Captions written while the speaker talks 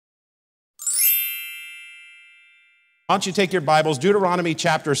Why don't you take your Bibles, Deuteronomy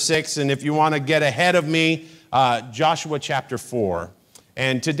chapter 6, and if you want to get ahead of me, Joshua chapter 4.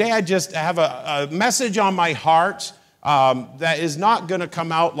 And today I just have a message on my heart that is not going to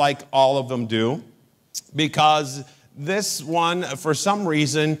come out like all of them do, because this one, for some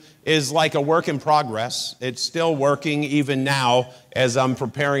reason, is like a work in progress. It's still working even now as I'm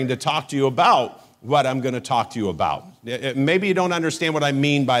preparing to talk to you about what I'm going to talk to you about. Maybe you don't understand what I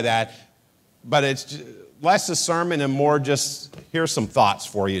mean by that, but it's less a sermon and more just, here's some thoughts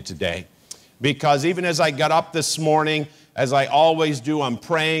for you today. Because even as I got up this morning, as I always do, I'm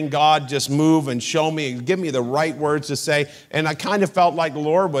praying, God, just move and show me and give me the right words to say. And I kind of felt like the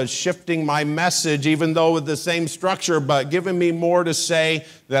Lord was shifting my message, even though with the same structure, but giving me more to say,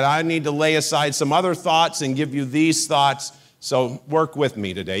 that I need to lay aside some other thoughts and give you these thoughts. So work with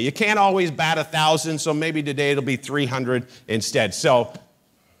me today. You can't always bat 1,000, so maybe today it'll be 300 instead. So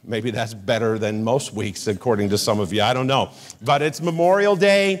maybe that's better than most weeks, according to some of you. I don't know. But it's Memorial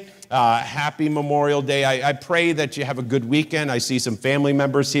Day. Happy Memorial Day. I pray that you have a good weekend. I see some family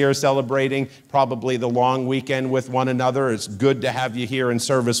members here celebrating probably the long weekend with one another. It's good to have you here in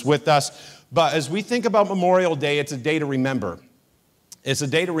service with us. But as we think about Memorial Day, it's a day to remember. It's a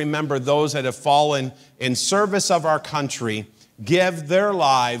day to remember those that have fallen in service of our country, give their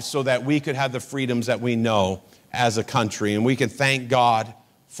lives so that we could have the freedoms that we know as a country. And we can thank God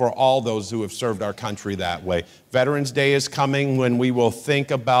for all those who have served our country that way. Veterans Day is coming when we will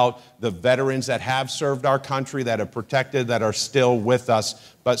think about the veterans that have served our country, that have protected, that are still with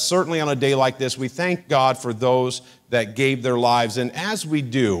us. But certainly on a day like this, we thank God for those that gave their lives. And as we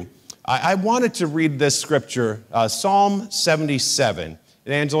do, I wanted to read this scripture, Psalm 77.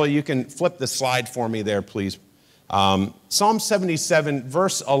 And Angela, you can flip the slide for me there, please. Psalm 77,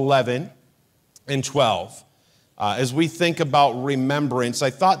 verse 11 and 12. As we think about remembrance, I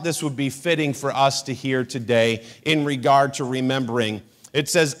thought this would be fitting for us to hear today in regard to remembering. It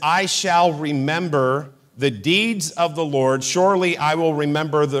says, I shall remember the deeds of the Lord. Surely I will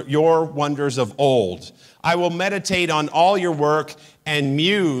remember your wonders of old. I will meditate on all your work and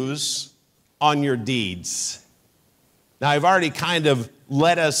muse on your deeds. Now, I've already kind of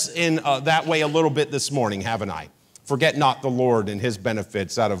led us in that way a little bit this morning, haven't I? Forget not the Lord and his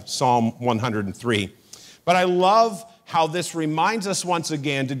benefits out of Psalm 103. But I love how this reminds us once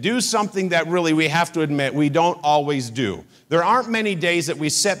again to do something that really we have to admit we don't always do. There aren't many days that we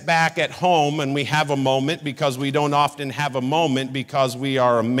sit back at home and we have a moment, because we don't often have a moment because we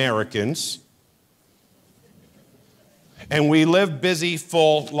are Americans. And we live busy,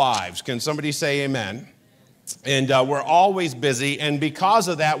 full lives. Can somebody say amen? And we're always busy, and because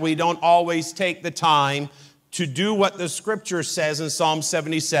of that, we don't always take the time to do what the scripture says in Psalm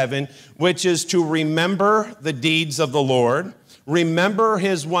 77, which is to remember the deeds of the Lord, remember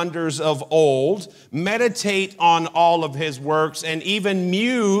his wonders of old, meditate on all of his works, and even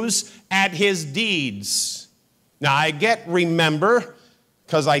muse at his deeds. Now, I get remember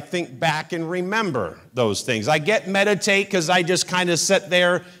because I think back and remember those things. I get meditate because I just kind of sit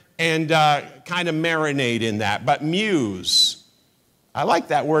there and kind of marinate in that. But muse, I like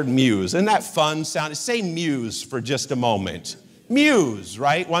that word muse. Isn't that fun sound? Say muse for just a moment. Muse,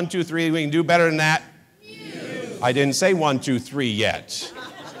 right? 1, 2, 3. We can do better than that. Muse. I didn't say 1, 2, 3 yet.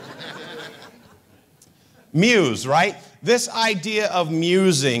 Muse, right? This idea of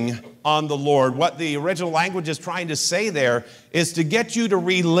musing on the Lord, what the original language is trying to say there is to get you to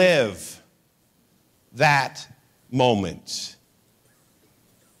relive that moment.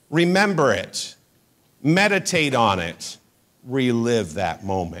 Remember it. Meditate on it. Relive that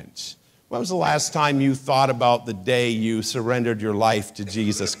moment. When was the last time you thought about the day you surrendered your life to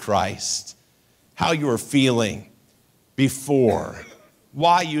Jesus Christ? How you were feeling before?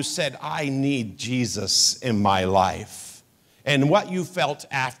 Why you said, I need Jesus in my life? And what you felt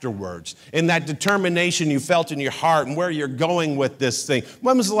afterwards? And that determination you felt in your heart and where you're going with this thing.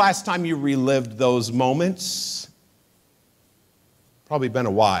 When was the last time you relived those moments? Probably been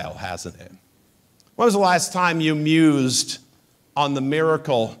a while, hasn't it? When was the last time you mused on the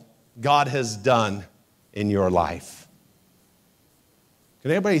miracle God has done in your life?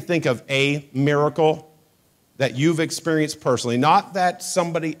 Can anybody think of a miracle that you've experienced personally? Not that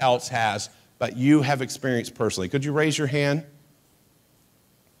somebody else has, but you have experienced personally. Could you raise your hand?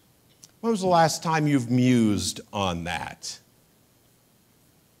 When was the last time you've mused on that?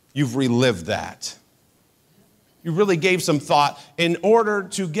 You've relived that. You really gave some thought in order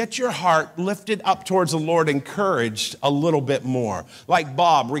to get your heart lifted up towards the Lord, encouraged a little bit more. Like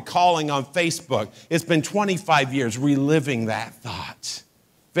Bob recalling on Facebook, it's been 25 years reliving that thought.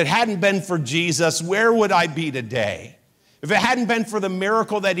 If it hadn't been for Jesus, where would I be today? If it hadn't been for the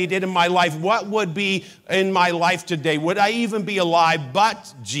miracle that he did in my life, what would be in my life today? Would I even be alive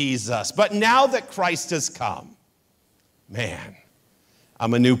but Jesus? But now that Christ has come, man,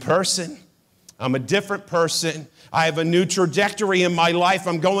 I'm a new person. I'm a different person. I have a new trajectory in my life.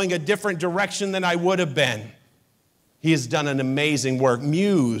 I'm going a different direction than I would have been. He has done an amazing work.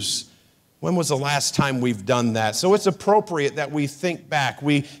 Muse, when was the last time we've done that? So it's appropriate that we think back,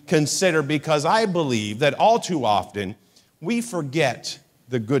 we consider, because I believe that all too often we forget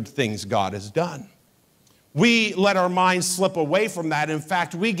the good things God has done. We let our minds slip away from that. In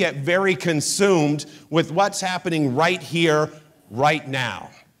fact, we get very consumed with what's happening right here, right now.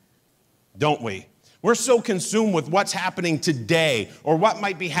 Don't we? We're so consumed with what's happening today or what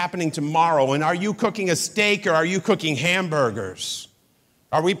might be happening tomorrow. And are you cooking a steak or are you cooking hamburgers?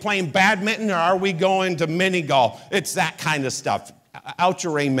 Are we playing badminton or are we going to mini golf? It's that kind of stuff. Out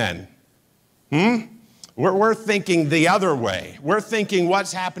your amen. We're thinking the other way. We're thinking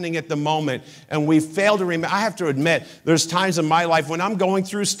what's happening at the moment, and we fail to remember. I have to admit, there's times in my life when I'm going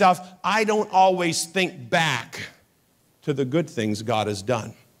through stuff, I don't always think back to the good things God has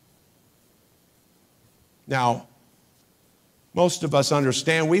done. Now, most of us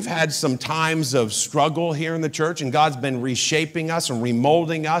understand we've had some times of struggle here in the church, and God's been reshaping us and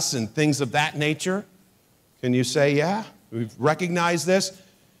remolding us and things of that nature. Can you say, yeah, we've recognized this?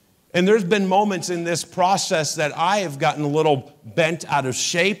 And there's been moments in this process that I have gotten a little bent out of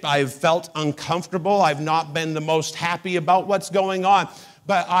shape. I've felt uncomfortable. I've not been the most happy about what's going on.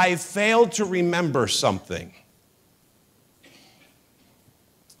 But I've failed to remember something.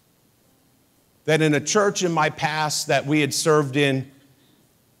 That in a church in my past that we had served in,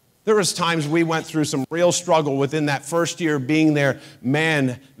 there was times we went through some real struggle within that first year of being there.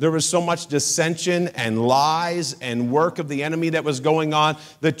 Man, there was so much dissension and lies and work of the enemy that was going on.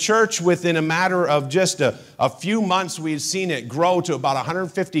 The church, within a matter of just a few months, we'd seen it grow to about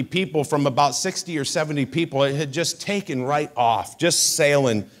 150 people from about 60 or 70 people. It had just taken right off, just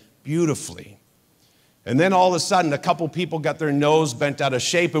sailing beautifully. And then all of a sudden, a couple people got their nose bent out of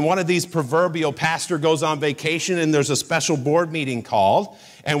shape, and one of these proverbial pastor goes on vacation, and there's a special board meeting called,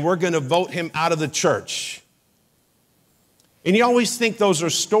 and we're going to vote him out of the church. And you always think those are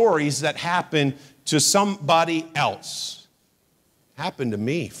stories that happen to somebody else. Happened to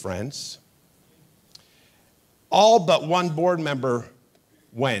me, friends. All but one board member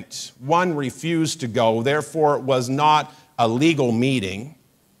went. One refused to go, therefore it was not a legal meeting.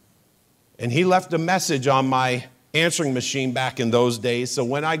 And he left a message on my answering machine back in those days. So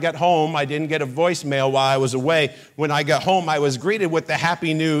when I got home, I didn't get a voicemail while I was away. When I got home, I was greeted with the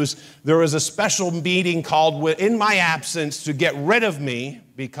happy news. There was a special meeting called in my absence to get rid of me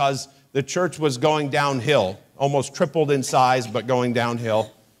because the church was going downhill, almost tripled in size, but going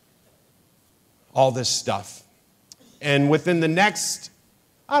downhill. All this stuff. And within the next,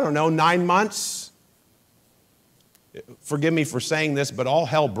 9 months, forgive me for saying this, but all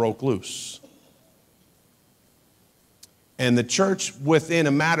hell broke loose. And the church, within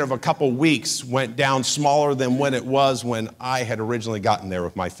a matter of a couple weeks, went down smaller than when it was when I had originally gotten there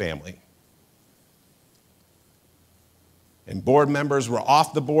with my family. And board members were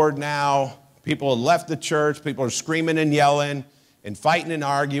off the board now. People had left the church. People are screaming and yelling and fighting and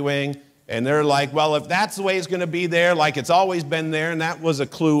arguing. And they're like, well, if that's the way it's going to be there, like it's always been there, and that was a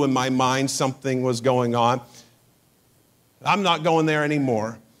clue in my mind, something was going on. I'm not going there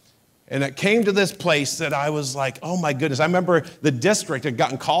anymore. And it came to this place that I was like, oh my goodness. I remember the district had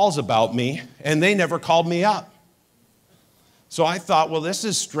gotten calls about me, and they never called me up. So I thought, well, this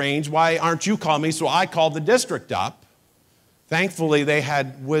is strange. Why aren't you calling me? So I called the district up. Thankfully, they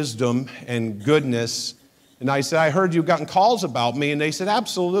had wisdom and goodness. And I said, I heard you've gotten calls about me. And they said,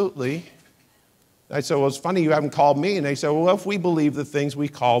 absolutely. I said, well, it's funny you haven't called me. And they said, well, if we believe the things, we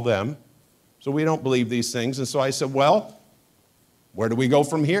call them. So we don't believe these things. And so I said, well, where do we go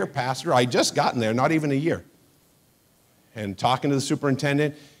from here, Pastor? I just gotten there, not even a year. And talking to the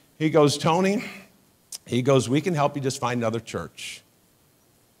superintendent, he goes, Tony, he goes, we can help you just find another church.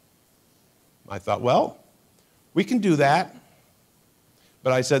 I thought, well, we can do that.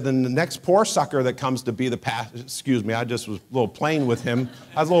 But I said, then the next poor sucker that comes to be the pastor, excuse me, I just was a little playing with him.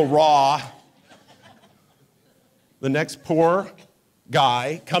 I was a little raw. The next poor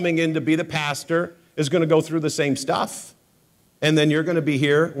guy coming in to be the pastor is going to go through the same stuff. And then you're going to be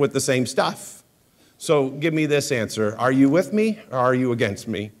here with the same stuff. So give me this answer. Are you with me or are you against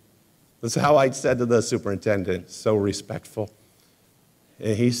me? That's how I said to the superintendent, so respectful.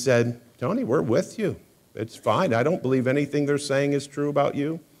 And he said, Tony, we're with you. It's fine. I don't believe anything they're saying is true about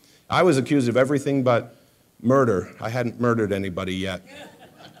you. I was accused of everything but murder. I hadn't murdered anybody yet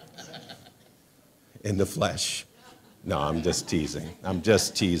in the flesh. No, I'm just teasing. I'm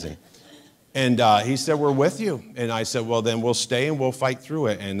just teasing. And he said, we're with you. And I said, well, then we'll stay and we'll fight through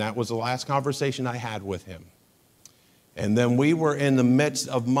it. And that was the last conversation I had with him. And then we were in the midst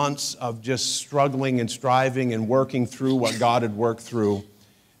of months of just struggling and striving and working through what God had worked through.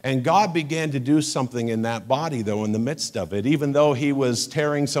 And God began to do something in that body, though, in the midst of it. Even though he was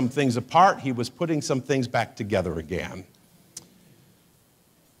tearing some things apart, he was putting some things back together again.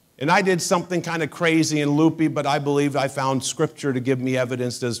 And I did something kind of crazy and loopy, but I believe I found scripture to give me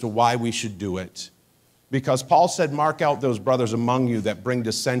evidence as to why we should do it. Because Paul said, mark out those brothers among you that bring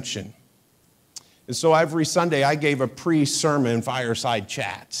dissension. And so every Sunday I gave a pre-sermon fireside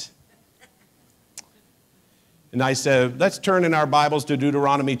chat. And I said, let's turn in our Bibles to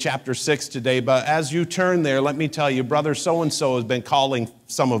Deuteronomy chapter 6 today. But as you turn there, let me tell you, brother so-and-so has been calling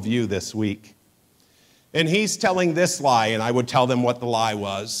some of you this week. And he's telling this lie, and I would tell them what the lie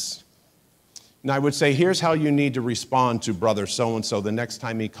was. And I would say, here's how you need to respond to brother so-and-so the next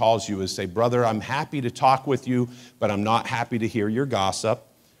time he calls you is say, brother, I'm happy to talk with you, but I'm not happy to hear your gossip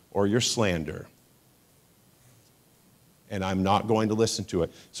or your slander. And I'm not going to listen to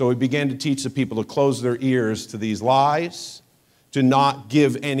it. So we began to teach the people to close their ears to these lies, to not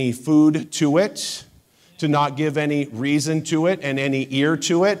give any food to it, to not give any reason to it and any ear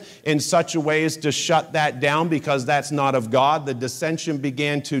to it in such a way as to shut that down because that's not of God. The dissension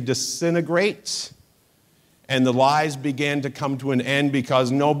began to disintegrate and the lies began to come to an end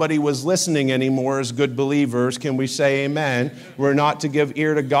because nobody was listening anymore as good believers. Can we say amen? We're not to give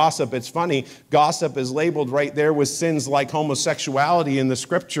ear to gossip. It's funny, gossip is labeled right there with sins like homosexuality in the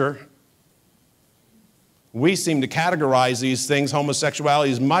scripture. We seem to categorize these things. Homosexuality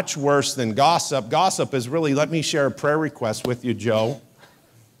is much worse than gossip. Gossip is really, let me share a prayer request with you, Joe.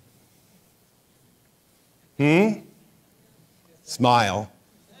 Smile.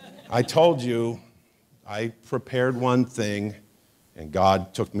 I told you, I prepared one thing, and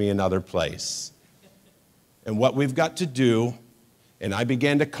God took me another place. And what we've got to do, and I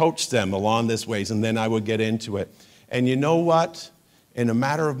began to coach them along this ways, and then I would get into it. And you know what? In a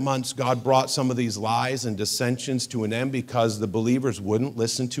matter of months, God brought some of these lies and dissensions to an end because the believers wouldn't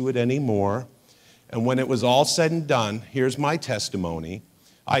listen to it anymore. And when it was all said and done, here's my testimony.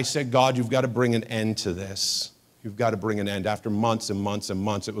 I said, God, you've got to bring an end to this. You've got to bring an end. After months and months and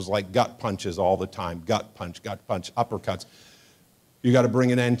months, it was like gut punches all the time. Gut punch, uppercuts. You got to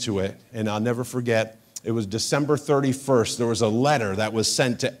bring an end to it. And I'll never forget, it was December 31st. There was a letter that was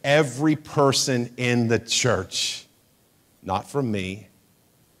sent to every person in the church. Not from me,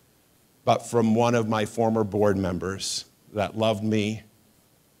 but from one of my former board members that loved me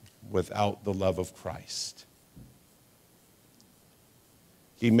without the love of Christ.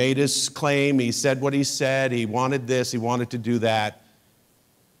 He made his claim, he said what he said, he wanted this, he wanted to do that.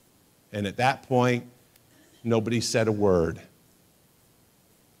 And at that point, nobody said a word.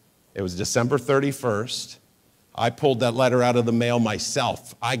 It was December 31st. I pulled that letter out of the mail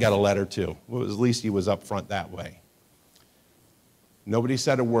myself. I got a letter too. Well, at least he was up front that way. Nobody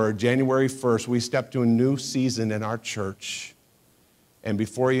said a word. January 1st, we stepped to a new season in our church. And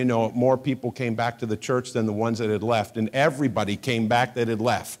before you know it, more people came back to the church than the ones that had left. And everybody came back that had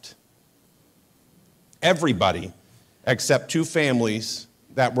left. Everybody, except two families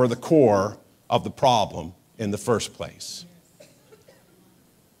that were the core of the problem in the first place.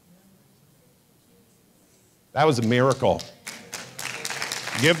 That was a miracle.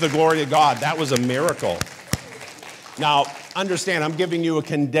 Give the glory to God. That was a miracle. Now, understand, I'm giving you a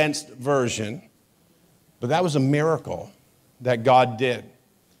condensed version, but that was a miracle that God did.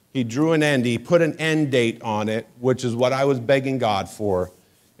 He drew an end. He put an end date on it, which is what I was begging God for,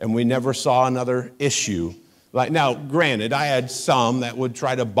 and we never saw another issue. Now, granted, I had some that would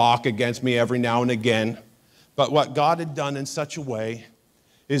try to balk against me every now and again, but what God had done in such a way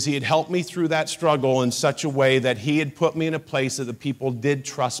is he had helped me through that struggle in such a way that he had put me in a place that the people did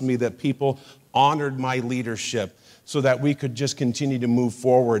trust me, that people honored my leadership, so that we could just continue to move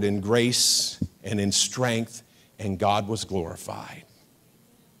forward in grace and in strength, and God was glorified.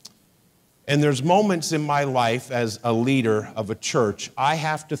 And there's moments in my life as a leader of a church, I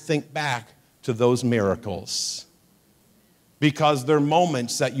have to think back to those miracles. Because there are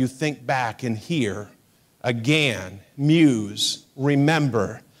moments that you think back and hear again, muse,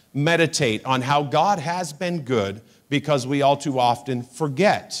 remember, meditate on how God has been good, because we all too often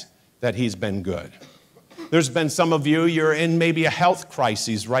forget that he's been good. There's been some of you, you're in maybe a health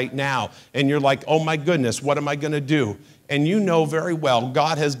crisis right now, and you're like, oh my goodness, what am I going to do? And you know very well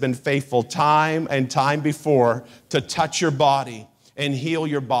God has been faithful time and time before to touch your body and heal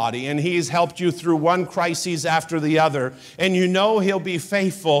your body. And he's helped you through one crisis after the other. And you know he'll be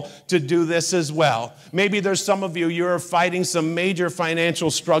faithful to do this as well. Maybe there's some of you, you're fighting some major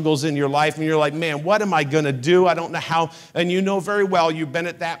financial struggles in your life, and you're like, man, what am I going to do? I don't know how. And you know very well you've been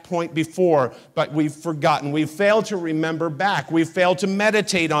at that point before, but we've forgotten. We've failed to remember back. We've failed to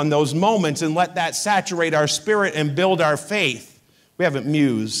meditate on those moments and let that saturate our spirit and build our faith. We haven't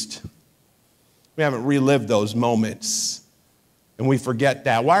mused. We haven't relived those moments, and we forget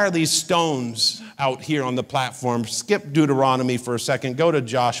that. Why are these stones out here on the platform? Skip Deuteronomy for a second. Go to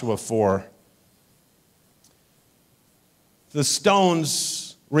Joshua 4. The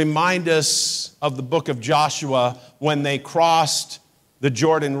stones remind us of the book of Joshua when they crossed the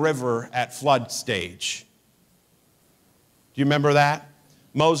Jordan River at flood stage. Do you remember that?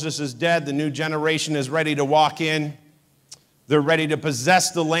 Moses is dead. The new generation is ready to walk in. They're ready to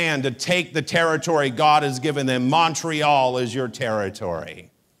possess the land, to take the territory God has given them. Montreal is your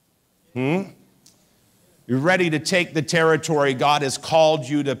territory. You're ready to take the territory God has called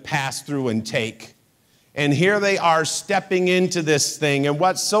you to pass through and take. And here they are stepping into this thing. And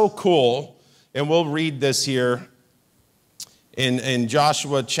what's so cool, and we'll read this here in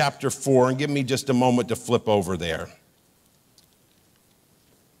Joshua chapter 4, and give me just a moment to flip over there.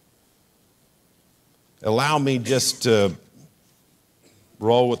 Allow me just to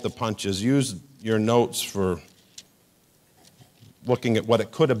roll with the punches. Use your notes for looking at what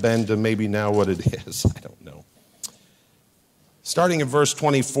it could have been to maybe now what it is. I don't know. Starting in verse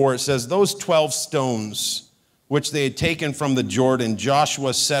 24, it says, those 12 stones which they had taken from the Jordan,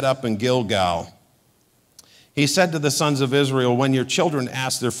 Joshua set up in Gilgal. He said to the sons of Israel, when your children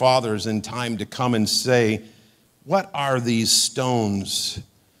ask their fathers in time to come and say, what are these stones?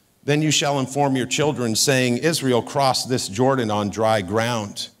 Then you shall inform your children, saying, Israel crossed this Jordan on dry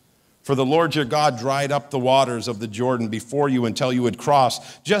ground. For the Lord your God dried up the waters of the Jordan before you until you had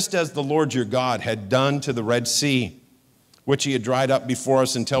crossed, just as the Lord your God had done to the Red Sea, which he had dried up before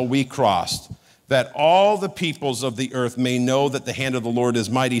us until we crossed, that all the peoples of the earth may know that the hand of the Lord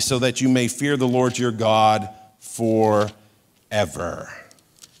is mighty, so that you may fear the Lord your God forever.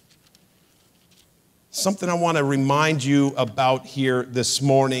 Something I want to remind you about here this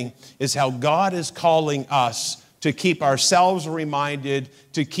morning is how God is calling us to keep ourselves reminded,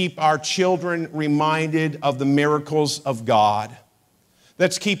 to keep our children reminded of the miracles of God.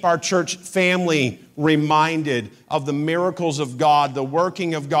 Let's keep our church family reminded of the miracles of God, the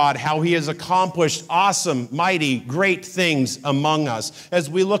working of God, how he has accomplished awesome, mighty, great things among us. As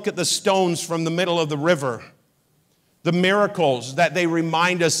we look at the stones from the middle of the river, the miracles that they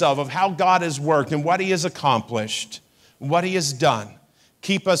remind us of how God has worked and what he has accomplished, what he has done.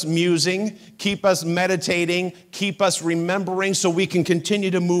 Keep us musing, keep us meditating, keep us remembering so we can continue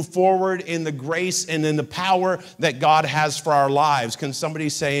to move forward in the grace and in the power that God has for our lives. Can somebody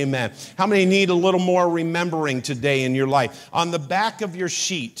say amen? How many need a little more remembering today in your life? On the back of your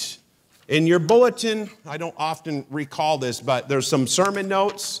sheet, in your bulletin, I don't often recall this, but there's some sermon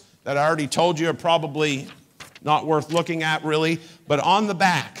notes that I already told you are probably not worth looking at really, but on the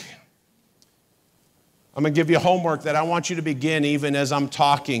back, I'm going to give you homework that I want you to begin even as I'm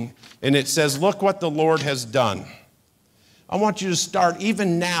talking. And it says, look what the Lord has done. I want you to start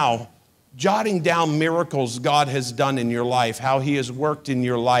even now jotting down miracles God has done in your life, how he has worked in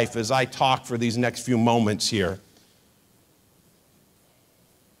your life as I talk for these next few moments here.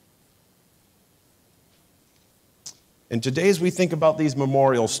 And today as we think about these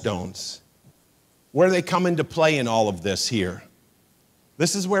memorial stones, where they come into play in all of this here.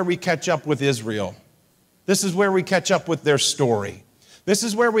 This is where we catch up with Israel. This is where we catch up with their story. This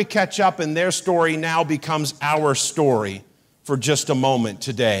is where we catch up and their story now becomes our story for just a moment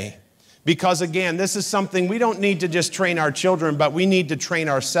today. Because again, this is something we don't need to just train our children, but we need to train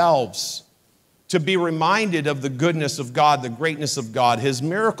ourselves to be reminded of the goodness of God, the greatness of God, his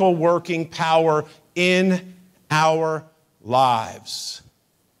miracle working power in our lives.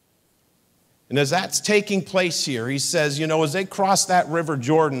 And as that's taking place here, he says, as they cross that river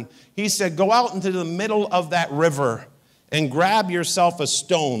Jordan, he said, go out into the middle of that river and grab yourself a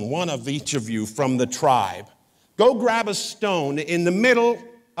stone, one of each of you from the tribe. Go grab a stone in the middle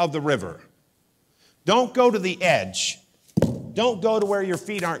of the river. Don't go to the edge. Don't go to where your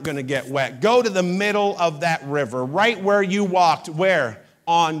feet aren't going to get wet. Go to the middle of that river, right where you walked. Where?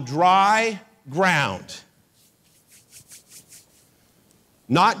 On dry ground.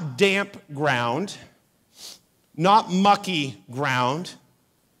 Not damp ground, not mucky ground,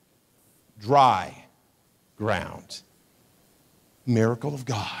 dry ground. Miracle of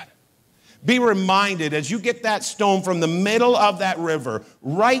God. Be reminded as you get that stone from the middle of that river,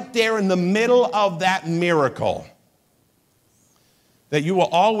 right there in the middle of that miracle, that you will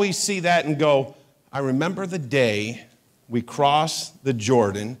always see that and go, I remember the day we crossed the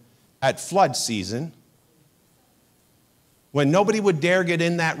Jordan at flood season when nobody would dare get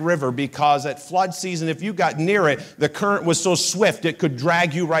in that river because at flood season, if you got near it, the current was so swift it could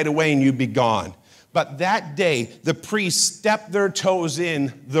drag you right away and you'd be gone. But that day, the priests stepped their toes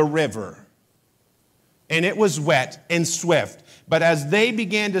in the river, and it was wet and swift. But as they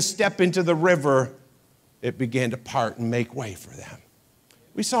began to step into the river, it began to part and make way for them.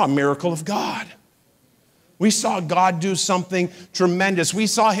 We saw a miracle of God. We saw God do something tremendous. We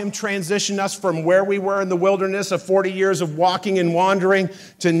saw him transition us from where we were in the wilderness of 40 years of walking and wandering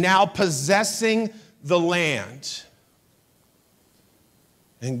to now possessing the land.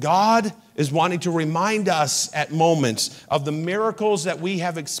 And God is wanting to remind us at moments of the miracles that we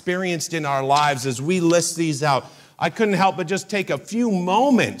have experienced in our lives as we list these out. I couldn't help but just take a few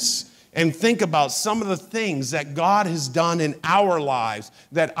moments and think about some of the things that God has done in our lives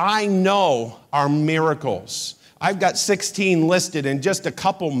that I know are miracles. I've got 16 listed in just a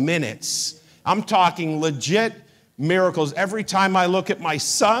couple minutes. I'm talking legit miracles. Every time I look at my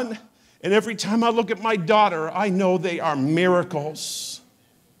son and every time I look at my daughter, I know they are miracles.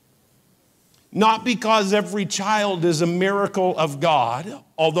 Not because every child is a miracle of God,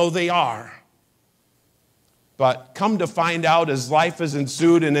 although they are. But come to find out as life has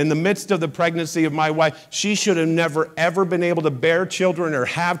ensued, and in the midst of the pregnancy of my wife, she should have never, ever been able to bear children or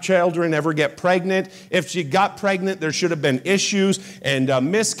have children, ever get pregnant. If she got pregnant, there should have been issues and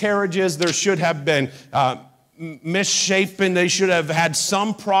miscarriages. There should have been misshapen. They should have had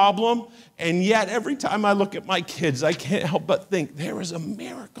some problem. And yet, every time I look at my kids, I can't help but think, there is a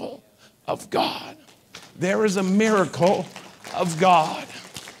miracle of God. There is a miracle of God.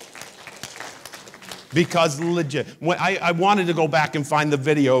 Because legit, when I wanted to go back and find the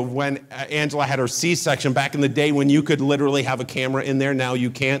video of when Angela had her C-section back in the day when you could literally have a camera in there. Now you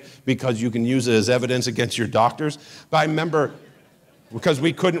can't because you can use it as evidence against your doctors. But I remember, because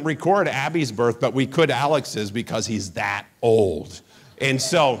we couldn't record Abby's birth, but we could Alex's because he's that old. And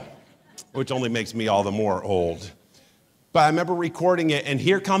so, which only makes me all the more old. But I remember recording it, and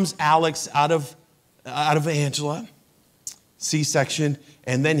here comes Alex out of Angela, C-section.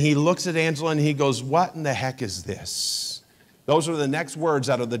 And then he looks at Angela and he goes, what in the heck is this? Those are the next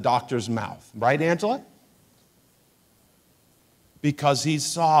words out of the doctor's mouth. Right, Angela? Because he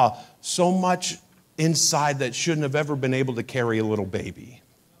saw so much inside that shouldn't have ever been able to carry a little baby.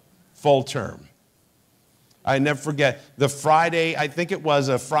 Full term. I never forget the Friday, I think it was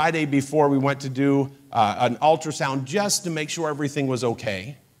a Friday before we went to do an ultrasound just to make sure everything was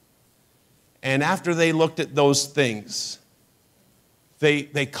okay. And after they looked at those things,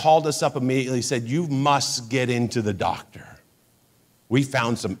 They called us up immediately and said, you must get into the doctor. We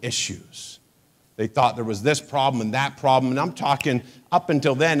found some issues. They thought there was this problem and that problem. And I'm talking up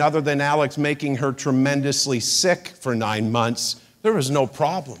until then, other than Alex making her tremendously sick for 9 months, there was no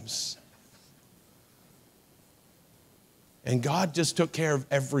problems. And God just took care of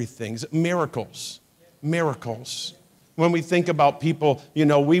everything. Miracles. Miracles. When we think about people, you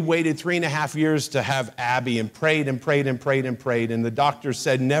know, we waited 3.5 years to have Abby and prayed and prayed and prayed and prayed. And the doctor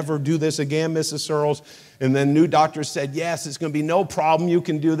said, never do this again, Mrs. Searles. And then new doctor said, yes, it's going to be no problem. You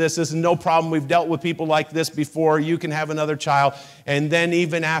can do this. This is no problem. We've dealt with people like this before. You can have another child. And then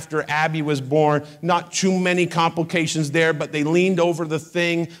even after Abby was born, not too many complications there, but they leaned over the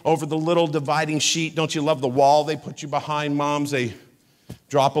thing, over the little dividing sheet. Don't you love the wall they put you behind, moms? They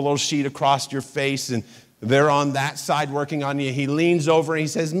drop a little sheet across your face, and they're on that side working on you. He leans over and he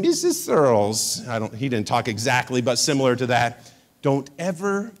says, Mrs. Searles, he didn't talk exactly, but similar to that, don't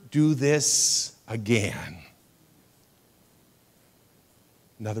ever do this again.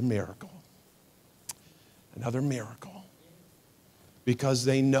 Another miracle. Another miracle. Because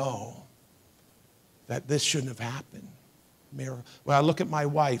they know that this shouldn't have happened. Miracle. When I look at my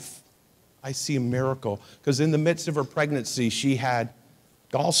wife, I see a miracle. Because in the midst of her pregnancy, she had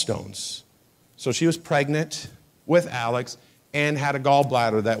gallstones. So she was pregnant with Alex and had a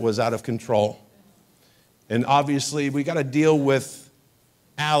gallbladder that was out of control. And obviously, we got to deal with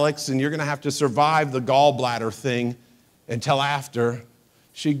Alex, and you're going to have to survive the gallbladder thing until after.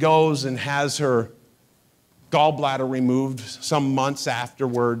 She goes and has her gallbladder removed some months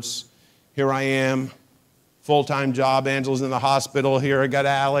afterwards. Here I am, full-time job. Angela's in the hospital. Here I got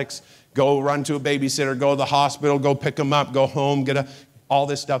Alex. Go run to a babysitter, go to the hospital, go pick him up, go home, all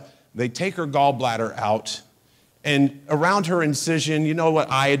this stuff. They take her gallbladder out, and around her incision, you know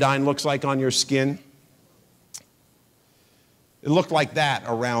what iodine looks like on your skin? It looked like that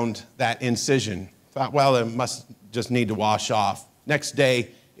around that incision. Thought, well, it must just need to wash off. Next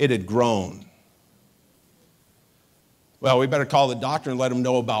day, it had grown. Well, we better call the doctor and let him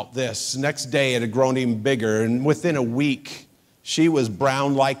know about this. Next day, it had grown even bigger, and within a week, she was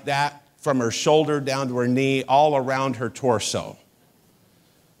brown like that from her shoulder down to her knee, all around her torso.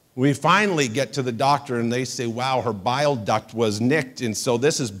 We finally get to the doctor, and they say, wow, her bile duct was nicked, and so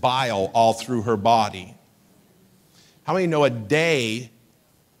this is bile all through her body. How many know a day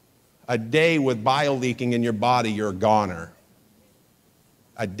with bile leaking in your body, you're a goner?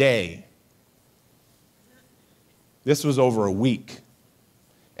 A day. This was over a week.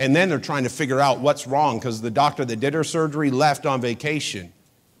 And then they're trying to figure out what's wrong because the doctor that did her surgery left on vacation.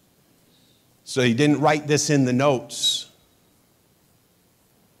 So he didn't write this in the notes.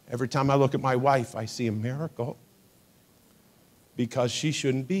 Every time I look at my wife, I see a miracle because she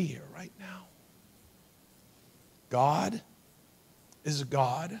shouldn't be here right now. God is a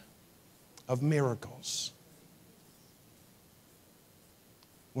God of miracles.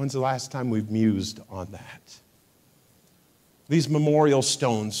 When's the last time we've mused on that? These memorial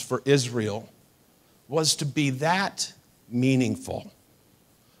stones for Israel was to be that meaningful,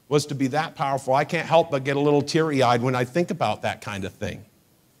 was to be that powerful. I can't help but get a little teary-eyed when I think about that kind of thing.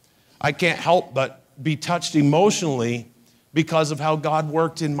 I can't help but be touched emotionally because of how God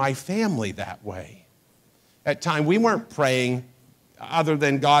worked in my family that way. At times, we weren't praying other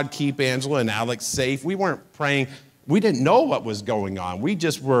than God keep Angela and Alex safe. We weren't praying. We didn't know what was going on. We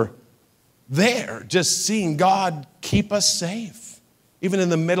just were there, just seeing God keep us safe. Even in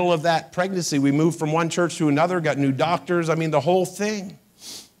the middle of that pregnancy, we moved from one church to another, got new doctors. I mean, the whole thing.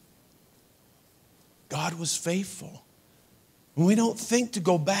 God was faithful. And we don't think to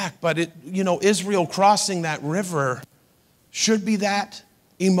go back, but Israel crossing that river should be that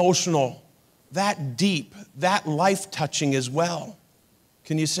emotional, that deep, that life-touching as well.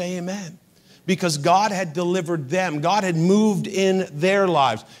 Can you say amen? Because God had delivered them. God had moved in their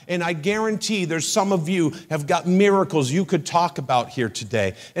lives. And I guarantee there's some of you have got miracles you could talk about here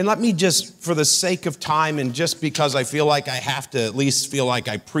today. And let me just, for the sake of time and just because I feel like I have to at least feel like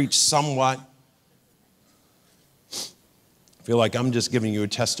I preach somewhat, I feel like I'm just giving you a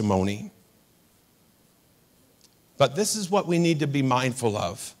testimony. But this is what we need to be mindful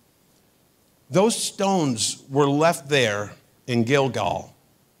of. Those stones were left there in Gilgal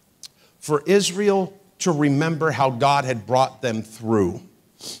for Israel to remember how God had brought them through.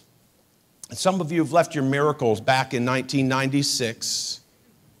 Some of you have left your miracles back in 1996,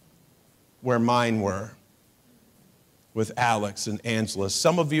 where mine were, with Alex and Angela.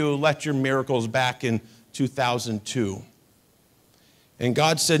 Some of you left your miracles back in 2002. And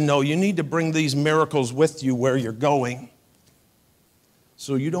God said, no, you need to bring these miracles with you where you're going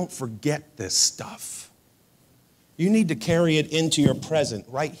so you don't forget this stuff. You need to carry it into your present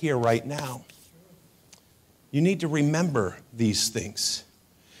right here, right now. You need to remember these things.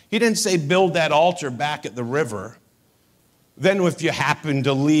 He didn't say build that altar back at the river. Then if you happen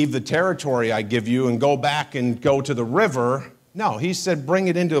to leave the territory I give you and go back and go to the river, no, he said bring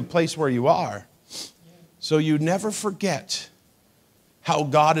it into a place where you are. So you never forget how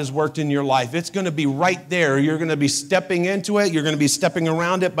God has worked in your life. It's going to be right there. You're going to be stepping into it. You're going to be stepping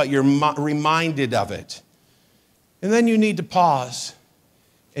around it, but you're reminded of it. And then you need to pause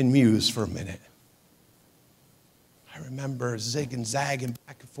and muse for a minute. I remember zig and zagging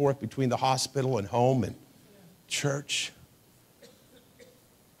back and forth between the hospital and home and church.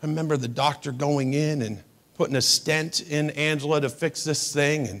 I remember the doctor going in and putting a stent in Angela to fix this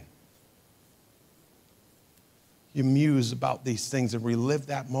thing. And you muse about these things and relive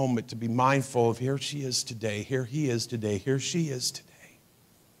that moment to be mindful of here she is today, here he is today, here she is today.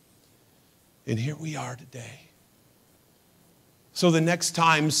 And here we are today. So the next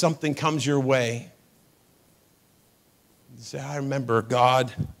time something comes your way, you say, I remember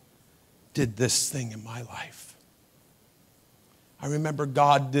God did this thing in my life. I remember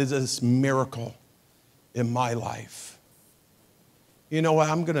God did this miracle in my life. You know what?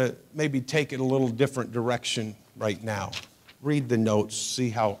 I'm going to maybe take it a little different direction right now. Read the notes, see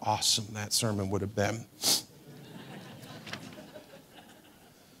how awesome that sermon would have been.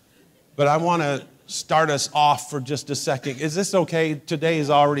 But I want to start us off for just a second. Is this okay? Today has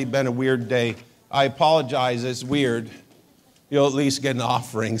already been a weird day. I apologize, it's weird. You'll at least get an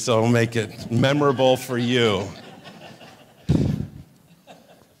offering, so it'll make it memorable for you.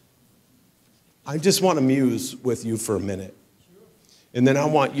 I just want to muse with you for a minute. And then I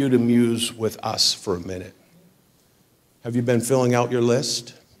want you to muse with us for a minute. Have you been filling out your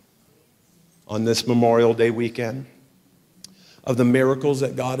list on this Memorial Day weekend? of the miracles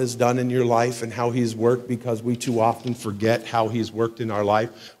that God has done in your life and how he's worked, because we too often forget how he's worked in our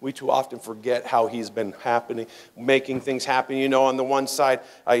life. We too often forget how he's been happening, making things happen. You know, on the one side,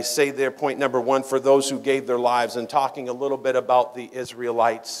 I say there, point number one, for those who gave their lives, and talking a little bit about the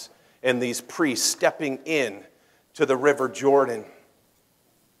Israelites and these priests stepping in to the River Jordan.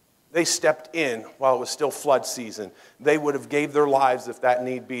 They stepped in while it was still flood season. They would have gave their lives, if that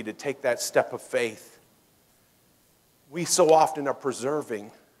need be, to take that step of faith. We so often are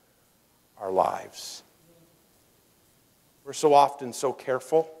preserving our lives. We're so often so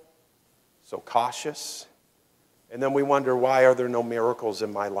careful, so cautious, and then we wonder, why are there no miracles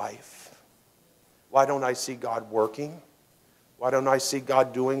in my life? Why don't I see God working? Why don't I see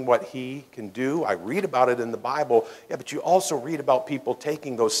God doing what he can do? I read about it in the Bible, yeah, but you also read about people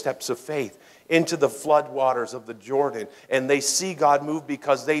taking those steps of faith into the flood waters of the Jordan, and they see God move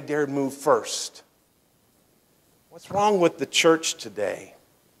because they dared move first. What's wrong with the church today?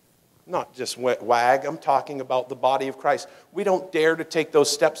 Not just WAG, I'm talking about the body of Christ. We don't dare to take those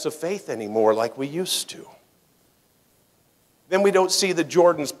steps of faith anymore like we used to. Then we don't see the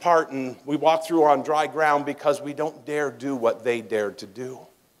Jordans part and we walk through on dry ground because we don't dare do what they dared to do.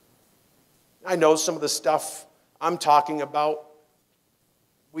 I know some of the stuff I'm talking about,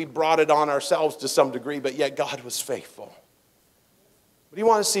 we brought it on ourselves to some degree, but yet God was faithful. Do you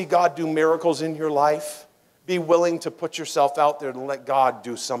want to see God do miracles in your life? Be willing to put yourself out there and let God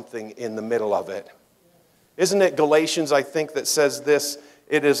do something in the middle of it. Isn't it Galatians, I think, that says this?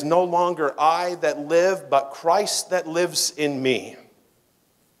 It is no longer I that live, but Christ that lives in me.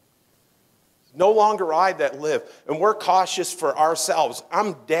 No longer I that live. And we're cautious for ourselves.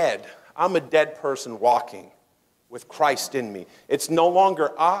 I'm dead. I'm a dead person walking with Christ in me. It's no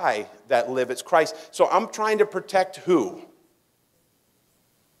longer I that live, it's Christ. So I'm trying to protect who?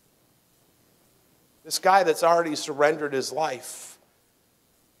 This guy that's already surrendered his life.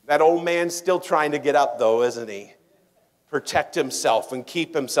 That old man's still trying to get up, though, isn't he? Protect himself and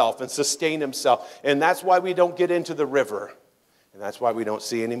keep himself and sustain himself. And that's why we don't get into the river. And that's why we don't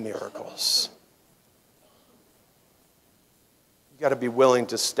see any miracles. You've got to be willing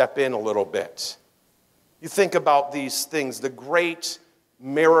to step in a little bit. You think about these things, the great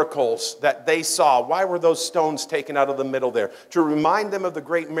miracles that they saw. Why were those stones taken out of the middle there? To remind them of the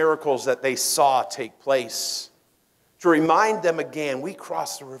great miracles that they saw take place. To remind them again, we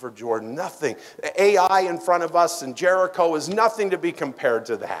crossed the River Jordan, nothing. Ai in front of us and Jericho is nothing to be compared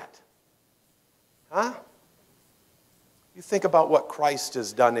to that. Huh? You think about what Christ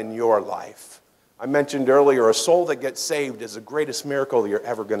has done in your life. I mentioned earlier, a soul that gets saved is the greatest miracle you're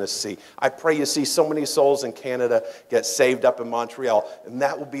ever going to see. I pray you see so many souls in Canada get saved up in Montreal, and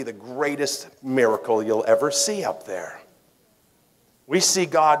that will be the greatest miracle you'll ever see up there. We see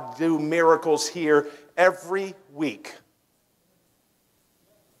God do miracles here every week.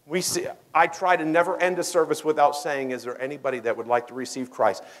 I try to never end a service without saying, is there anybody that would like to receive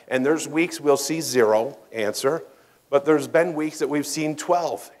Christ? And there's weeks we'll see 0 answer, but there's been weeks that we've seen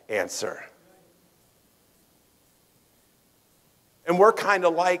 12 answer. And we're kind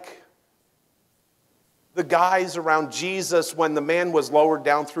of like the guys around Jesus when the man was lowered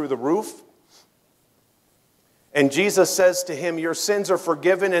down through the roof. And Jesus says to him, your sins are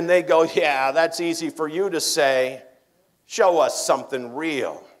forgiven. And they go, yeah, that's easy for you to say. Show us something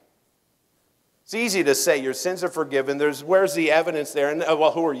real. It's easy to say your sins are forgiven. Where's the evidence there? And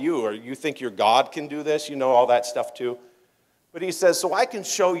well, who are you? Or you think your God can do this? You know all that stuff too. But he says, so I can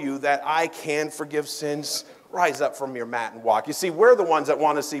show you that I can forgive sins. Rise up from your mat and walk. You see, we're the ones that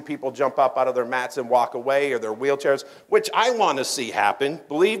want to see people jump up out of their mats and walk away, or their wheelchairs, which I want to see happen,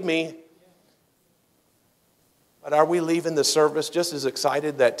 believe me. But are we leaving the service just as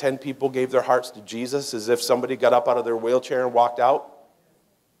excited that 10 people gave their hearts to Jesus as if somebody got up out of their wheelchair and walked out?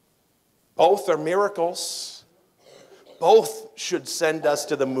 Both are miracles. Both should send us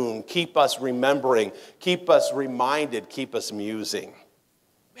to the moon, keep us remembering, keep us reminded, keep us musing.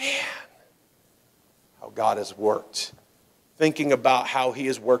 Man. How God has worked. Thinking about how he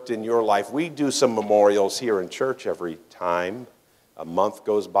has worked in your life. We do some memorials here in church every time a month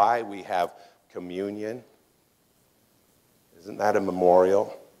goes by. We have communion. Isn't that a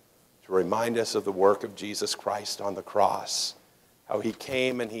memorial? To remind us of the work of Jesus Christ on the cross. How he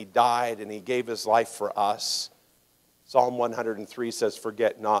came and he died and he gave his life for us. Psalm 103 says,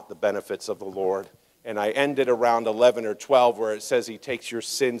 forget not the benefits of the Lord. And I ended around 11 or 12 where it says he takes your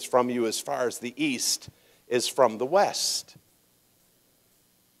sins from you as far as the east is from the west.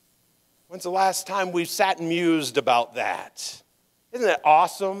 When's the last time we've sat and mused about that? Isn't it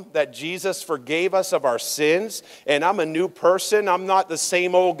awesome that Jesus forgave us of our sins and I'm a new person? I'm not the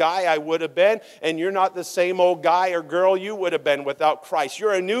same old guy I would have been, and you're not the same old guy or girl you would have been without Christ.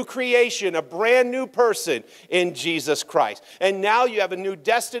 You're a new creation, a brand new person in Jesus Christ. And now you have a new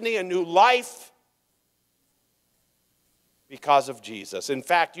destiny, a new life because of Jesus. In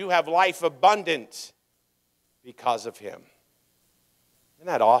fact, you have life abundant because of him. Isn't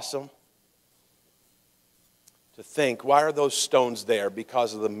that awesome? To think, why are those stones there?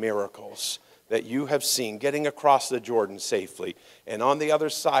 Because of the miracles that you have seen getting across the Jordan safely. And on the other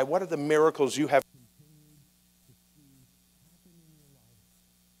side, what are the miracles you have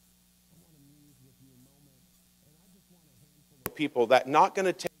people that not going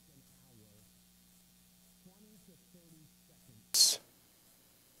to take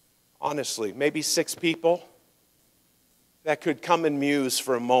honestly, maybe 6 people that could come and muse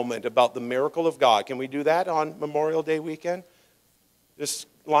for a moment about the miracle of God. Can we do that on Memorial Day weekend? Just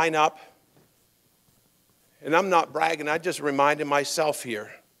line up. And I'm not bragging, I just reminded myself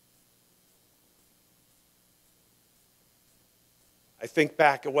here. I think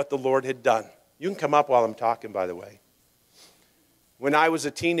back at what the Lord had done. You can come up while I'm talking, by the way. When I was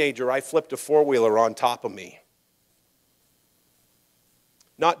a teenager, I flipped a four-wheeler on top of me.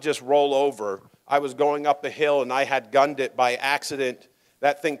 Not just roll over. I was going up a hill and I had gunned it by accident.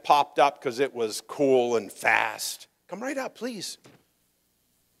 That thing popped up because it was cool and fast. Come right up, please.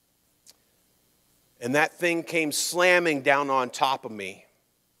 And that thing came slamming down on top of me.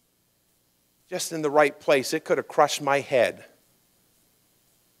 Just in the right place. It could have crushed my head.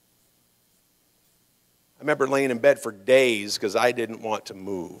 I remember laying in bed for days because I didn't want to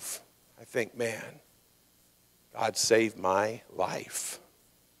move. I think, man, God saved my life.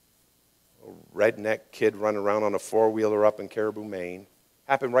 A redneck kid running around on a four-wheeler up in Caribou, Maine.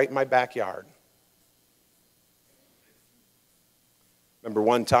 Happened right in my backyard. Remember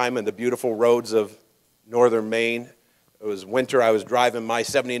one time in the beautiful roads of northern Maine, it was winter, I was driving my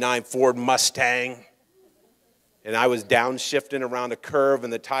 79 Ford Mustang, and I was downshifting around a curve,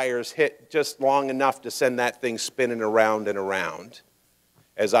 and the tires hit just long enough to send that thing spinning around and around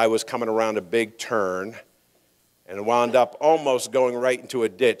as I was coming around a big turn. And wound up almost going right into a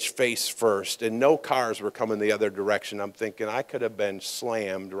ditch face first. And no cars were coming the other direction. I'm thinking I could have been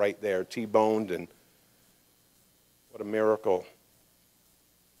slammed right there, T-boned, and what a miracle.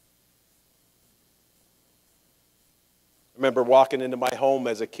 I remember walking into my home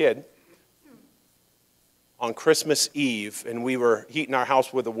as a kid on Christmas Eve, and we were heating our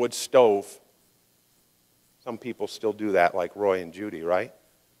house with a wood stove. Some people still do that, like Roy and Judy, right?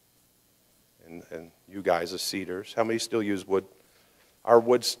 And you guys, the Cedars. How many still use wood? Our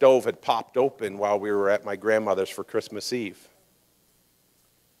wood stove had popped open while we were at my grandmother's for Christmas Eve.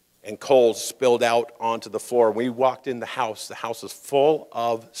 And coals spilled out onto the floor. We walked in the house was full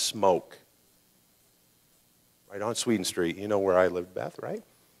of smoke. Right on Sweden Street. You know where I lived, Beth, right?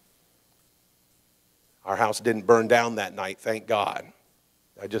 Our house didn't burn down that night, thank God.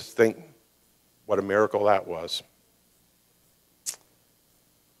 I just think what a miracle that was.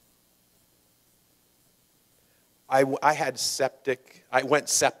 I had septic. I went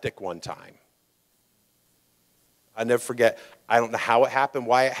septic one time. I never forget. I don't know how it happened,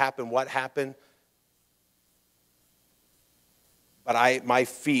 why it happened, what happened. But my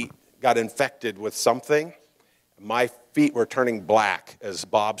feet got infected with something. My feet were turning black as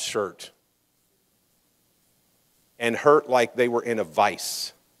Bob's shirt. And hurt like they were in a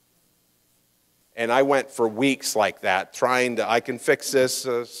vice. And I went for weeks like that, trying to, I can fix this,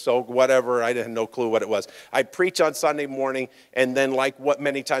 so whatever. I had no clue what it was. I'd preach on Sunday morning, and then like what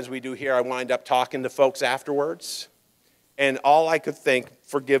many times we do here, I wind up talking to folks afterwards. And all I could think,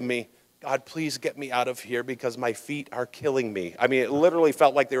 forgive me, God, please get me out of here because my feet are killing me. I mean, it literally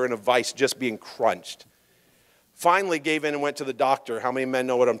felt like they were in a vice just being crunched. Finally gave in and went to the doctor. How many men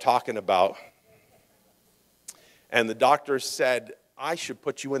know what I'm talking about? And the doctor said, I should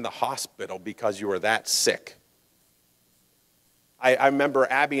put you in the hospital because you are that sick. I remember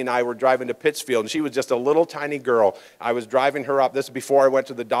Abby and I were driving to Pittsfield, and she was just a little tiny girl. I was driving her up. This is before I went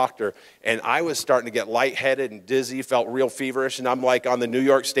to the doctor, and I was starting to get lightheaded and dizzy, felt real feverish, and I'm like on the New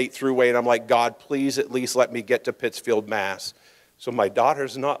York State Thruway, and I'm like, God, please at least let me get to Pittsfield, Mass. So my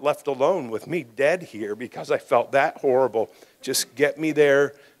daughter's not left alone with me dead here because I felt that horrible. Just get me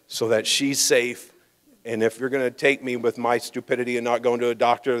there so that she's safe. And if you're going to take me with my stupidity and not going to a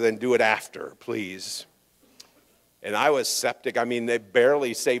doctor, then do it after, please. And I was septic. I mean, they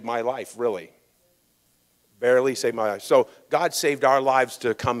barely saved my life, really. Barely saved my life. So God saved our lives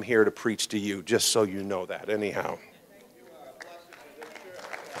to come here to preach to you, just so you know that, anyhow.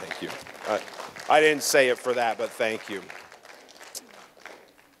 Thank you. I didn't say it for that, but thank you.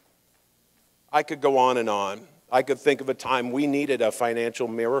 I could go on and on. I could think of a time we needed a financial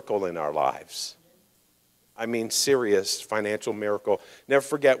miracle in our lives. I mean, serious financial miracle. Never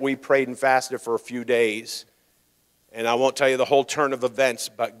forget, we prayed and fasted for a few days. And I won't tell you the whole turn of events,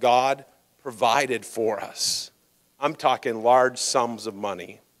 but God provided for us. I'm talking large sums of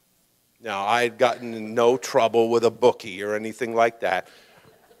money. Now, I had gotten in no trouble with a bookie or anything like that.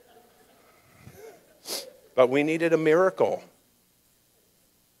 But we needed a miracle.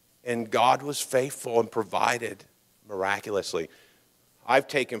 And God was faithful and provided miraculously. I've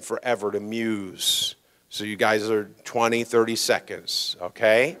taken forever to muse. So you guys are 20, 30 seconds,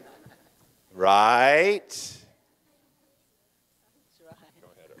 okay? Right?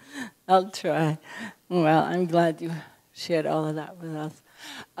 I'll try. Well, I'm glad you shared all of that with us.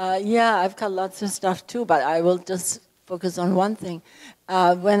 Yeah, I've got lots of stuff too, but I will just focus on one thing.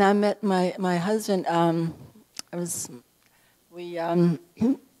 When I met my husband,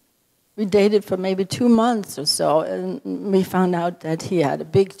 we dated for maybe 2 months or so, and we found out that he had a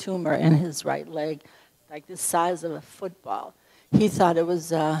big tumor in his right leg, like the size of a football. He thought it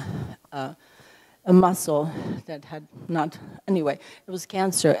was a muscle that had not, anyway, it was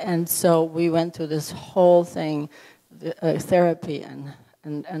cancer. And so we went through this whole thing, therapy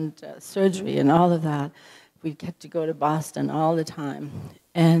and surgery and all of that. We had to go to Boston all the time.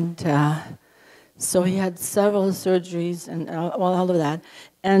 And so he had several surgeries and all of that.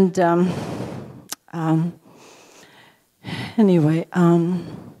 And anyway,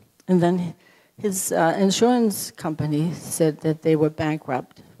 and then his insurance company said that they were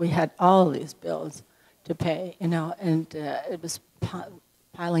bankrupt. We had all these bills to pay, you know, and it was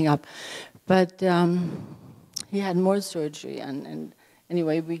piling up. But he had more surgery, and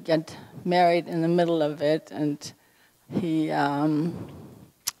anyway, we got married in the middle of it, and he,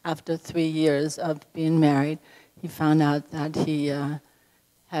 after 3 years of being married, he found out that he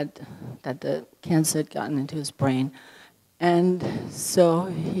that the cancer had gotten into his brain. And so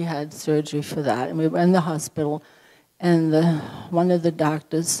he had surgery for that, and we were in the hospital, and one of the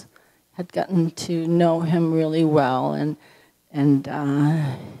doctors had gotten to know him really well, and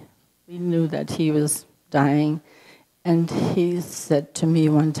we knew that he was dying. And he said to me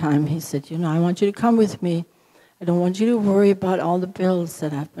one time, he said, you know, I want you to come with me. I don't want you to worry about all the bills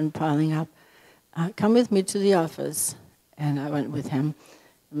that have been piling up. Come with me to the office. And I went with him.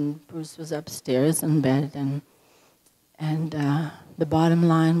 And Bruce was upstairs in bed, and the bottom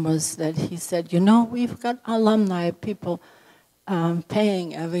line was that he said, you know, we've got alumni people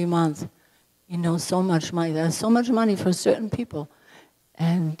paying every month, you know, so much money. There's so much money for certain people.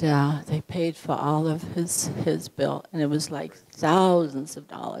 And they paid for all of his bill. And it was like thousands of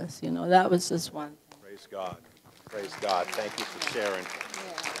dollars, you know. That was just one thing. Praise God. Praise God. Thank you for sharing.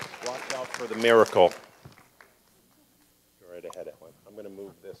 Yeah. Watch out for the miracle. Go right ahead, Ellen. I'm going to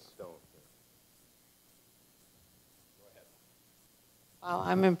move this stone. Go ahead. Wow,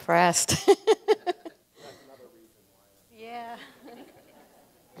 I'm impressed. That's another reason why. Yeah.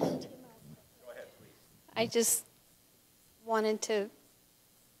 Go ahead, please. I just wanted to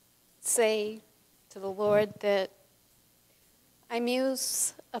say to the Lord that I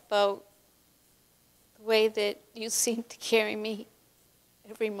muse about the way that you seem to carry me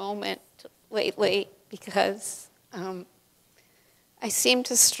every moment lately, because I seem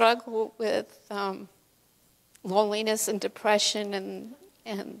to struggle with loneliness and depression,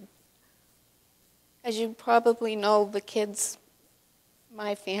 and as you probably know, the kids,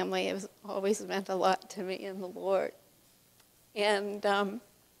 my family has always meant a lot to me in the Lord. And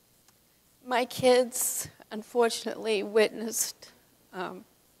my kids, unfortunately, witnessed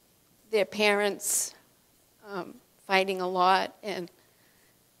their parents fighting a lot, and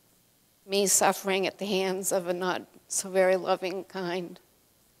me suffering at the hands of a not so very loving, kind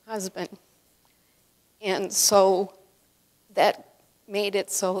husband. And so that made it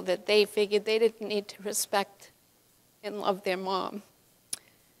so that they figured they didn't need to respect and love their mom.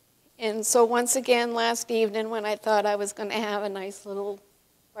 And so once again, last evening, when I thought I was going to have a nice little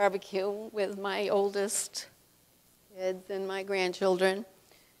barbecue with my oldest kids and my grandchildren,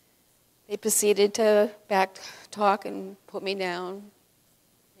 they proceeded to back talk and put me down,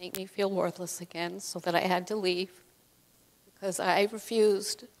 make me feel worthless again, so that I had to leave, because I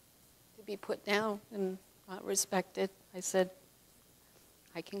refused to be put down and not respected. I said,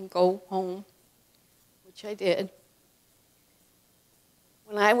 I can go home, which I did.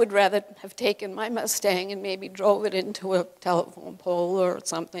 When I would rather have taken my Mustang and maybe drove it into a telephone pole or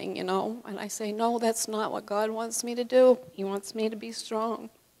something, you know. And I say, no, that's not what God wants me to do. He wants me to be strong.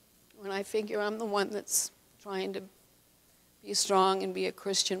 When I figure I'm the one that's trying to be strong and be a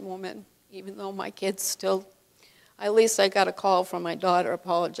Christian woman, even though my kids still At least I got a call from my daughter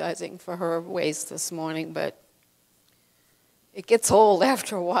apologizing for her waste this morning, but it gets old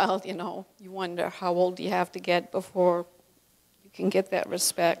after a while, you know. You wonder how old you have to get before you can get that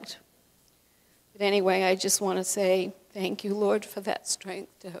respect. But anyway, I just want to say thank you, Lord, for that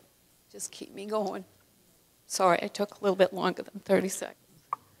strength to just keep me going. Sorry, I took a little bit longer than 30 seconds.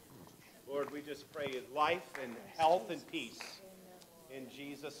 Lord, we just pray life and health and peace in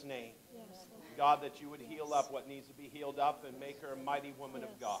Jesus' name. God, that you would heal up what needs to be healed up and make her a mighty woman of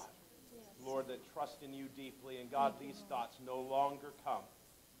God. Lord, that trust in you deeply. And God, these thoughts no longer come.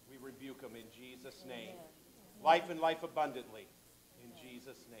 We rebuke them in Jesus' name. Life and life abundantly in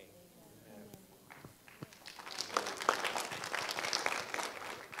Jesus' name.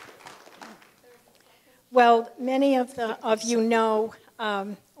 Well, many of you know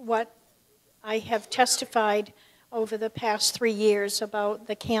what I have testified over the past 3 years about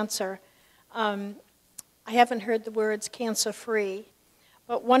the cancer. I haven't heard the words cancer-free,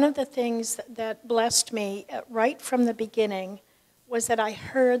 but one of the things that blessed me right from the beginning was that I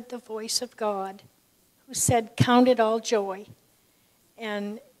heard the voice of God who said, "Count it all joy."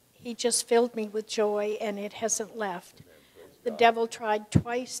 And he just filled me with joy, and it hasn't left. The devil tried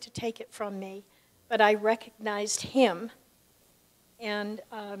twice to take it from me, but I recognized him, and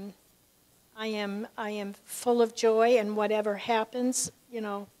I am full of joy, and whatever happens, you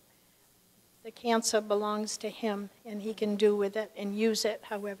know, the cancer belongs to him, and he can do with it and use it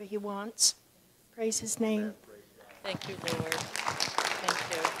however he wants. Praise his name. Thank you, Lord.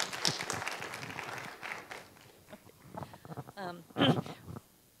 Thank you.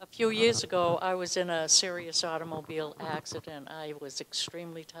 A few years ago, I was in a serious automobile accident. I was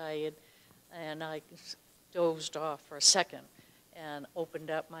extremely tired, and I dozed off for a second and opened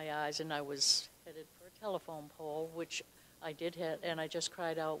up my eyes, and I was headed for a telephone pole, which I did hit, and I just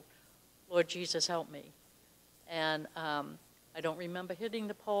cried out, "Lord Jesus, help me." And I don't remember hitting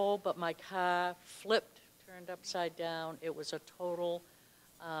the pole, but my car flipped, turned upside down. It was a total,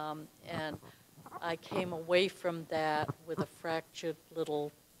 and I came away from that with a fractured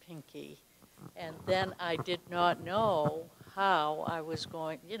little pinky. And then I did not know how I was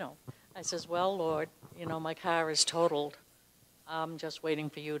going, you know. I says, "Well, Lord, you know, my car is totaled. I'm just waiting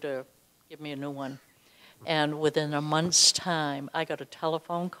for you to give me a new one." And within a month's time, I got a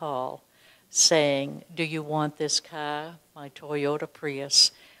telephone call saying, "Do you want this car?" My Toyota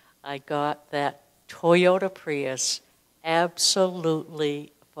Prius. I got that Toyota Prius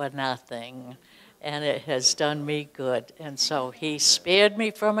absolutely for nothing, and it has done me good. And so he spared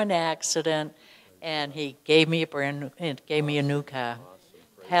me from an accident, and he gave me a new car.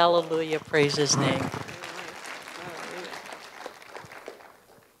 Hallelujah, praise his name.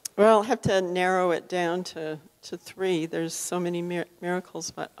 Well, I'll have to narrow it down to 3. There's so many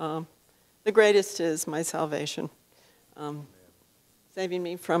miracles, but the greatest is my salvation, saving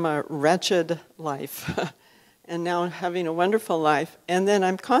me from a wretched life, and now having a wonderful life. And then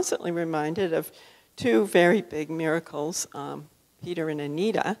I'm constantly reminded of 2 very big miracles, Peter and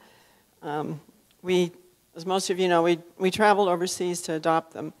Anita. As most of you know, we traveled overseas to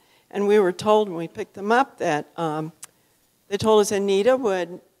adopt them, and we were told when we picked them up that they told us Anita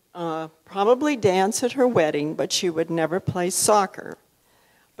would probably dance at her wedding, but she would never play soccer.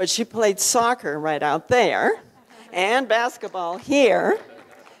 But she played soccer right out there, and basketball here,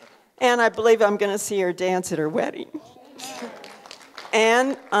 and I believe I'm going to see her dance at her wedding.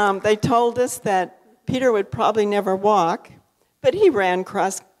 And they told us that Peter would probably never walk, but he ran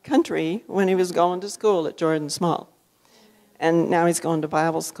cross country when he was going to school at Jordan Small. And now he's going to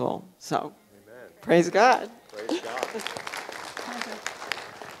Bible school. So, amen. Praise God. Praise God.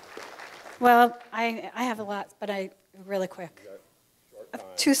 Well, I have a lot, but really quick.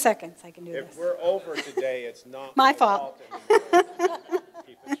 2 seconds, I can do this. If we're over today, it's not my fault. Keep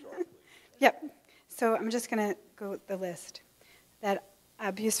it short, please. Yep. So I'm just going to go the list. That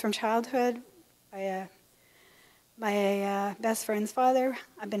abuse from childhood, my best friend's father,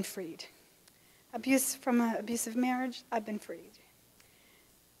 I've been freed. Abuse from an abusive marriage, I've been freed.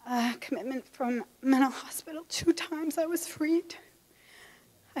 Commitment from mental hospital, 2 times I was freed.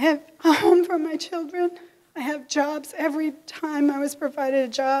 I have a home for my children. I have jobs every time I was provided a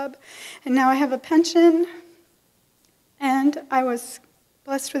job. And now I have a pension. And I was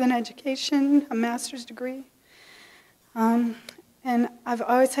blessed with an education, a master's degree. And I've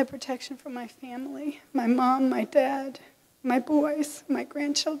always had protection from my family, my mom, my dad, my boys, my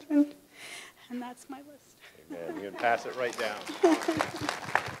grandchildren. And that's my list. Amen. You can pass it right down.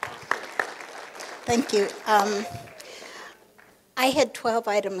 Thank you. I had 12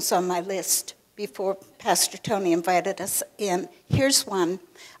 items on my list before Pastor Tony invited us in. Here's one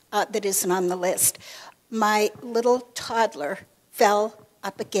that isn't on the list. my little toddler fell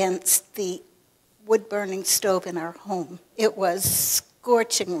up against the wood-burning stove in our home. It was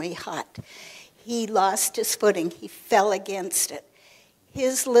scorchingly hot. He lost his footing. He fell against it.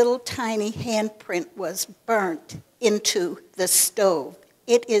 His little tiny handprint was burnt into the stove.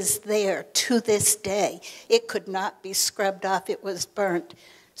 It is there to this day. It could not be scrubbed off. It was burnt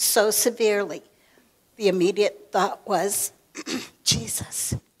so severely. The immediate thought was,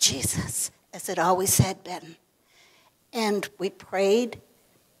 Jesus, Jesus, as it always had been. And we prayed,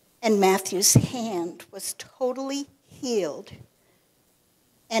 and Matthew's hand was totally healed.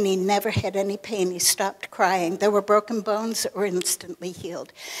 And he never had any pain. He stopped crying. There were broken bones that were instantly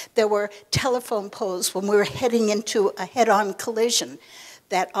healed. There were telephone poles when we were heading into a head-on collision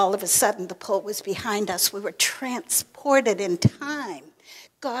that all of a sudden the pole was behind us. We were transported in time.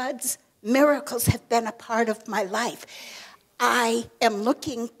 God's miracles have been a part of my life. I am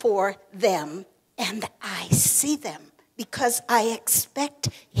looking for them, and I see them because I expect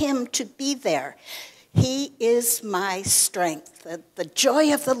him to be there. He is my strength. The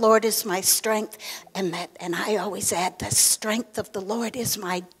joy of the Lord is my strength, and I always add, the strength of the Lord is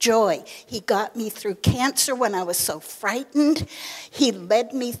my joy. He got me through cancer when I was so frightened. He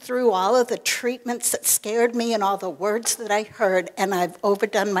led me through all of the treatments that scared me and all the words that I heard, and I've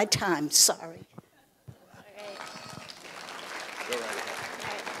overdone my time. Sorry.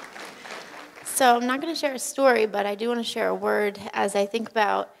 So I'm not going to share a story, but I do want to share a word as I think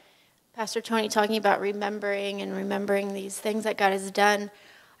about Pastor Tony talking about remembering these things that God has done.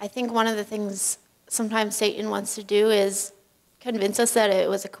 I think one of the things sometimes Satan wants to do is convince us that it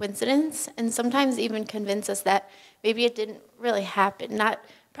was a coincidence, and sometimes even convince us that maybe it didn't really happen. Not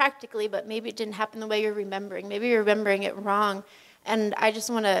practically, but maybe it didn't happen the way you're remembering. Maybe you're remembering it wrong. And I just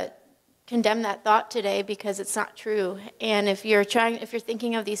want to condemn that thought today because it's not true. And if you're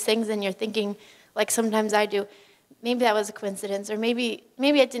thinking of these things and you're thinking, like sometimes I do, maybe that was a coincidence, or maybe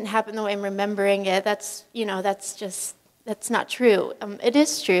it didn't happen the way I'm remembering it. That's not true. It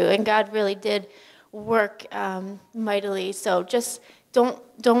is true, and God really did work mightily. So just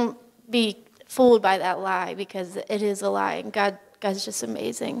don't be fooled by that lie, because it is a lie, and God's just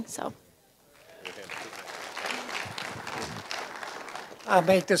amazing. So I'll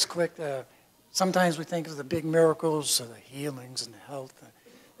make this quick. Sometimes we think of the big miracles, the healings and the health.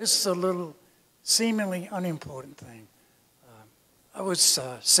 This is a little seemingly unimportant thing. I was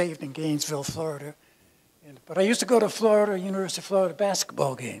saved in Gainesville, Florida, but I used to go to University of Florida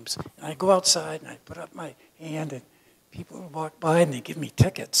basketball games. And I'd go outside and I'd put up my hand, and people would walk by and they'd give me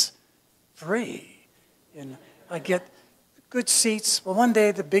tickets, free. And I'd get good seats. Well, one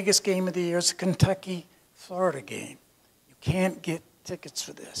day the biggest game of the year is the Kentucky-Florida game. You can't get tickets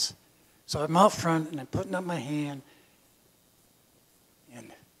for this. So I'm out front and I'm putting up my hand,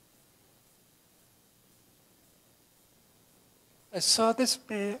 and I saw this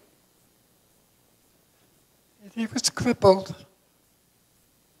man, and he was crippled.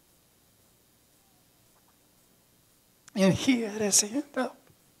 And he had his hand up.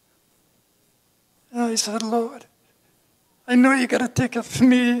 And I said, Lord, I know you got a ticket for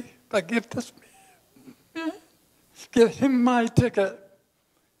me, but give this man, give him my ticket.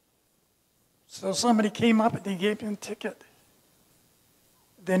 So somebody came up and they gave him a ticket.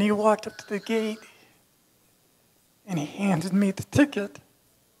 Then he walked up to the gate and he handed me the ticket.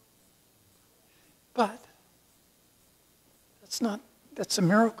 But that's a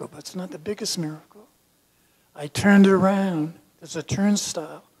miracle, but it's not the biggest miracle. I turned around, there's a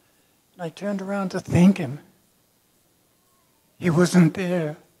turnstile, and I turned around to thank him. He wasn't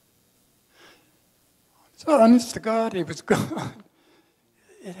there. So honest to God, he was gone.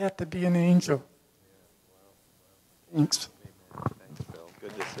 It had to be an angel. Thanks. Thanks, Bill.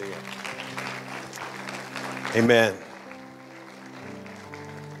 Good to see you. Amen.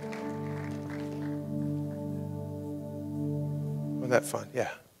 Wasn't that fun? Yeah.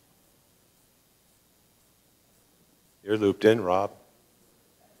 You're looped in, Rob.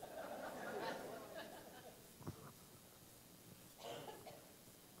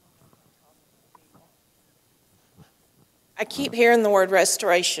 I keep hearing the word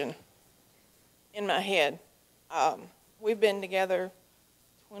restoration in my head. We've been together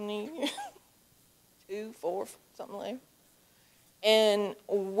 22, 4, something like that. And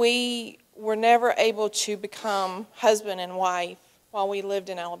we were never able to become husband and wife while we lived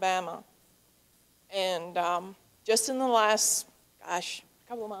in Alabama. And just in the last,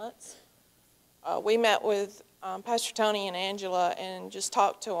 couple of months, we met with Pastor Tony and Angela and just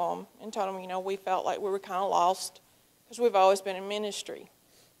talked to them and told them, we felt like we were kind of lost because we've always been in ministry.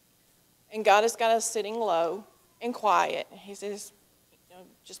 And God has got us sitting low and quiet. He says,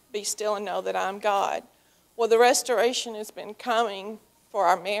 just be still and know that I'm God. Well, the restoration has been coming for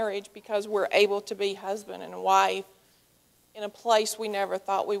our marriage because we're able to be husband and wife in a place we never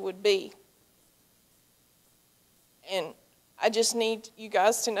thought we would be. And I just need you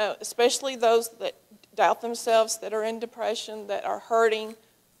guys to know, especially those that doubt themselves, that are in depression, that are hurting,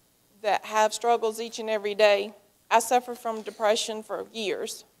 that have struggles each and every day. I suffered from depression for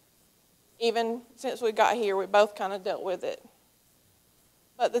years. Even since we got here, we both kind of dealt with it.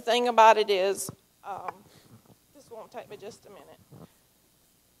 But the thing about it is, this won't take me just a minute.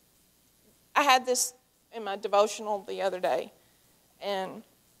 I had this in my devotional the other day, and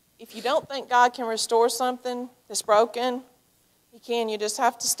if you don't think God can restore something that's broken, He can. You just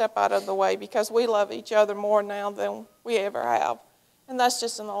have to step out of the way, because we love each other more now than we ever have. And that's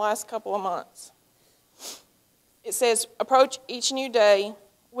just in the last couple of months. It says, approach each new day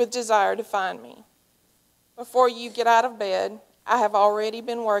with desire to find me. Before you get out of bed, I have already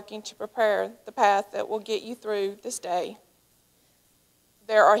been working to prepare the path that will get you through this day.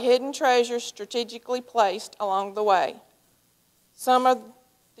 There are hidden treasures strategically placed along the way. Some of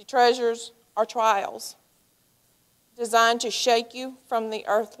the treasures are trials designed to shake you from the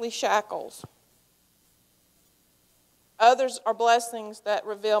earthly shackles. Others are blessings that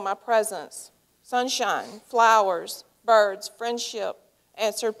reveal my presence, sunshine, flowers, birds, friendship,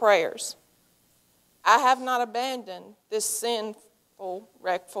 answered prayers. I have not abandoned this sinful,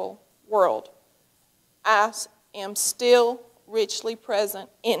 wreckful world. I am still richly present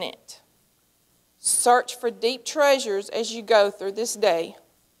in it. Search for deep treasures as you go through this day.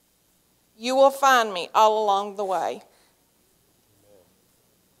 You will find me all along the way.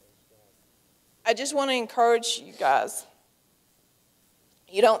 I just want to encourage you guys.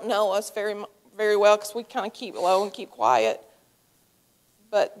 You don't know us very well because we kind of keep low and keep quiet.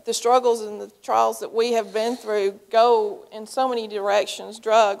 But the struggles and the trials that we have been through go in so many directions: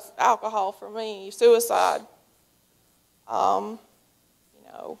 drugs, alcohol for me, suicide,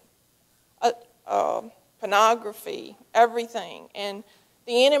 pornography, everything. And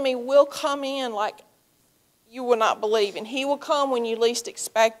the enemy will come in like you will not believe. And he will come when you least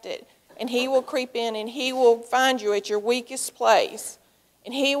expect it. And he will creep in and he will find you at your weakest place.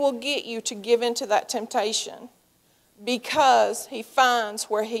 And he will get you to give into that temptation, because he finds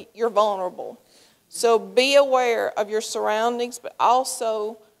where you're vulnerable. So be aware of your surroundings, but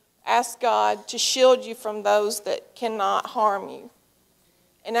also ask God to shield you from those that cannot harm you.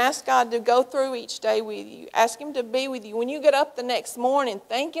 And ask God to go through each day with you. Ask Him to be with you. When you get up the next morning,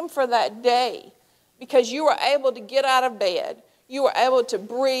 thank Him for that day, because you were able to get out of bed. You were able to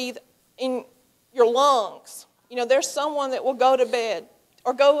breathe in your lungs. You know, there's someone that will go to bed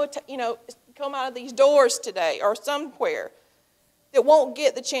or come out of these doors today or somewhere that won't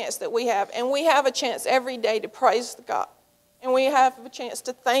get the chance that we have. And we have a chance every day to praise God. And we have a chance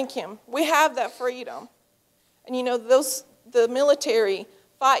to thank Him. We have that freedom. And you know, the military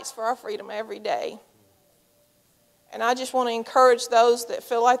fights for our freedom every day. And I just want to encourage those that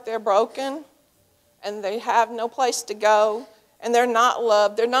feel like they're broken and they have no place to go and they're not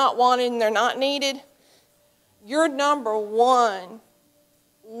loved, they're not wanted, and they're not needed. Your number one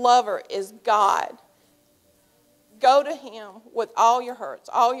lover is God. Go to Him with all your hurts,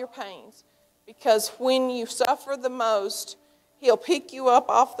 all your pains, because when you suffer the most, He'll pick you up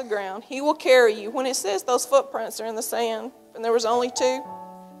off the ground. He will carry you. When it says those footprints are in the sand and there was only 2,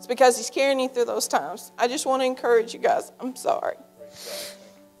 it's because He's carrying you through those times. I just want to encourage you guys. I'm sorry.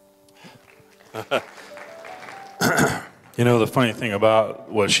 You know, the funny thing about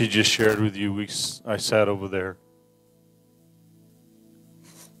what she just shared with you, I sat over there.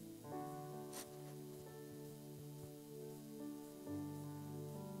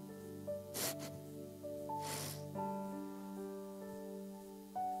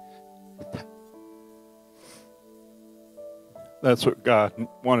 That's what God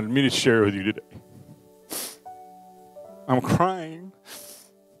wanted me to share with you today. I'm crying.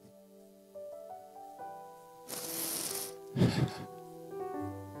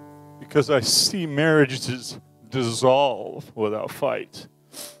 Because I see marriages dissolve without fight.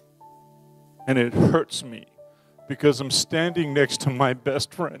 And it hurts me because I'm standing next to my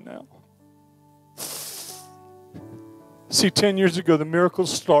best friend now. See, 10 years ago, the miracle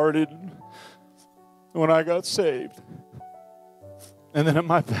started when I got saved. And then at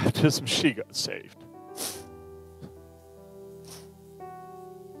my baptism, she got saved.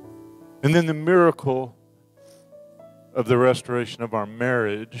 And then the miracle of the restoration of our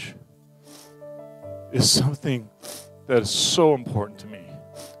marriage is something that is so important to me.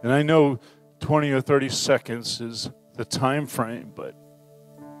 And I know 20 or 30 seconds is the time frame, but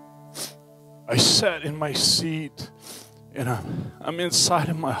I sat in my seat and I'm inside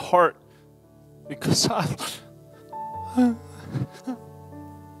of my heart because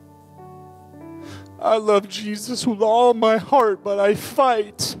I love Jesus with all my heart, but I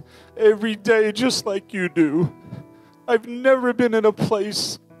fight every day just like you do. I've never been in a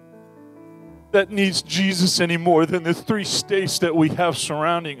place that needs Jesus any more than the 3 states that we have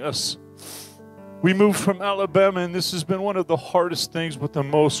surrounding us. We moved from Alabama, and this has been one of the hardest things, but the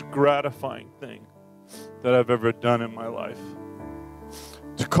most gratifying thing that I've ever done in my life.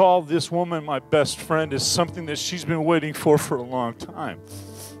 To call this woman my best friend is something that she's been waiting for a long time.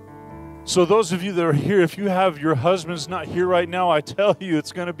 So those of you that are here, if you have your husband's not here right now, I tell you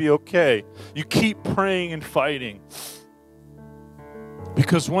it's going to be okay. You keep praying and fighting.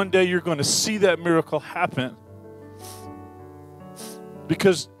 Because one day you're going to see that miracle happen.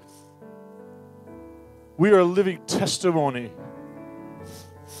 Because we are a living testimony.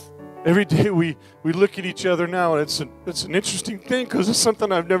 Every day we look at each other now, and it's an interesting thing because it's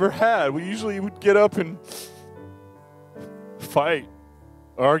something I've never had. We usually would get up and fight,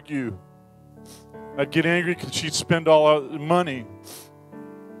 argue. I'd get angry because she'd spend all our money.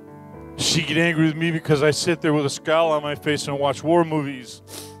 She'd get angry with me because I sit there with a scowl on my face and watch war movies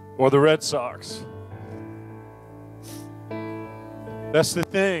or the Red Sox. That's the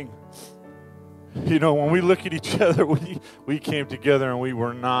thing. You know, when we look at each other, we came together and we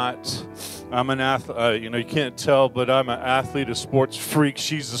were not. I'm an athlete, you can't tell, but I'm an athlete, a sports freak.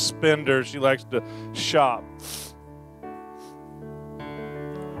 She's a spender. She likes to shop.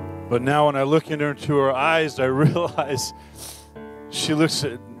 But now when I look into her eyes, I realize she looks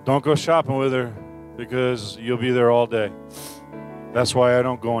at, don't go shopping with her because you'll be there all day. That's why I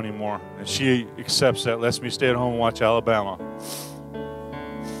don't go anymore. And she accepts that, lets me stay at home and watch Alabama.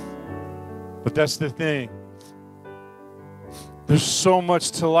 But that's the thing. There's so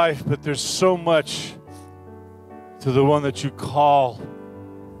much to life, but there's so much to the one that you call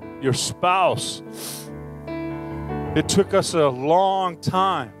your spouse. It took us a long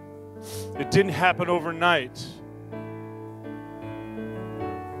time. It didn't happen overnight.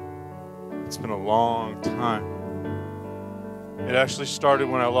 It's been a long time. It actually started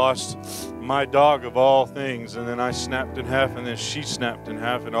when I lost my dog of all things, and then I snapped in half, and then she snapped in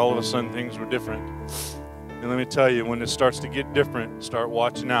half, and all of a sudden things were different. And let me tell you, when it starts to get different, start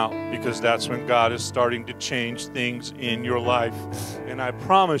watching out, because that's when God is starting to change things in your life. And I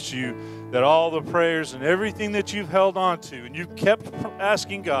promise you that all the prayers and everything that you've held on to, and you've kept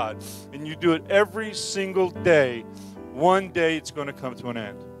asking God, and you do it every single day, one day it's going to come to an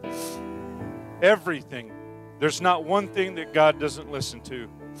end. Everything. There's not one thing that God doesn't listen to.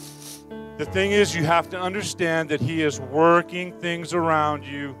 The thing is, you have to understand that He is working things around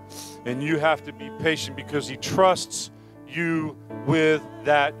you, and you have to be patient because He trusts you with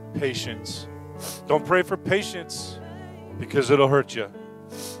that patience. Don't pray for patience because it'll hurt you.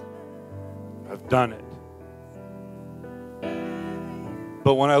 I've done it.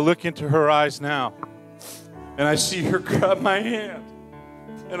 But when I look into her eyes now, and I see her grab my hand,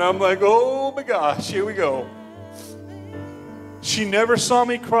 and I'm like, oh my gosh, here we go. She never saw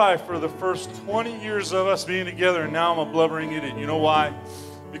me cry for the first 20 years of us being together, and now I'm a blubbering idiot. You know why?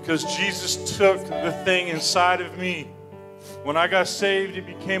 Because Jesus took the thing inside of me. When I got saved, it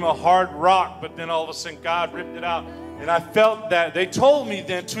became a hard rock, but then all of a sudden God ripped it out. And I felt that. They told me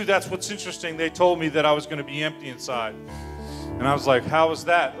then, too, that's what's interesting. They told me that I was going to be empty inside. And I was like, how was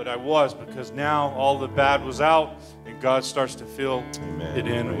that? But I was, because now all the bad was out, and God starts to fill it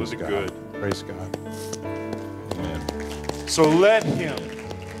in. It was good. Praise God. Amen. So let Him.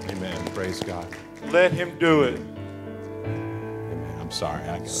 Amen. Praise God. Let Him do it. Amen. I'm sorry.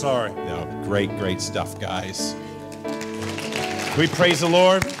 Sorry. No, great stuff, guys. We praise the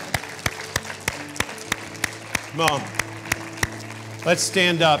Lord. Come on. Let's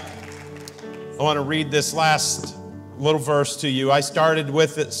stand up. I want to read this last little verse to you. I started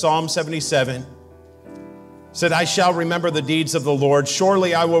with it, Psalm 77. It said, I shall remember the deeds of the Lord.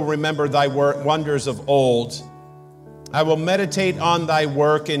 Surely I will remember thy wonders of old. I will meditate on thy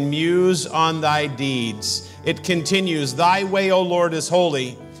work and muse on thy deeds. It continues, thy way, O Lord, is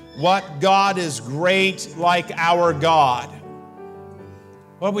holy. What God is great like our God?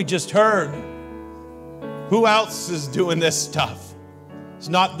 What we just heard. Who else is doing this stuff? It's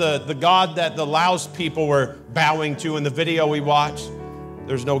not the God that the Laos people were bowing to in the video we watched.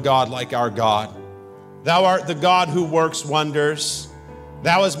 There's no God like our God. Thou art the God who works wonders.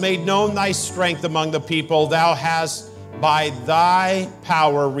 Thou hast made known thy strength among the people. Thou hast by thy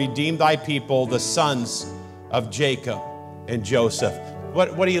power redeemed thy people, the sons of Jacob and Joseph.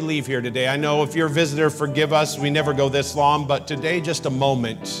 What do you leave here today? I know if you're a visitor, forgive us. We never go this long, but today just a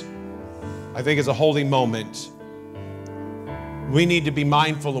moment. I think it's a holy moment. We need to be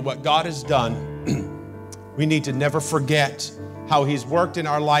mindful of what God has done We need to never forget how he's worked in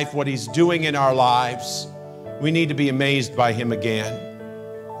our life, what he's doing in our lives. We need to be amazed by him again.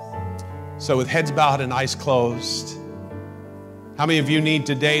 So with heads bowed and eyes closed, how many of you need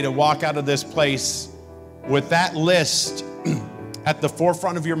today to walk out of this place with that list at the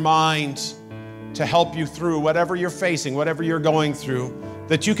forefront of your mind to help you through whatever you're facing, whatever you're going through,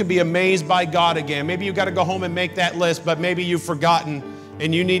 that you can be amazed by God again? Maybe you've got to go home and make that list, but maybe you've forgotten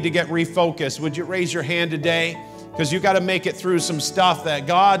and you need to get refocused. Would you raise your hand today? Because you've got to make it through some stuff that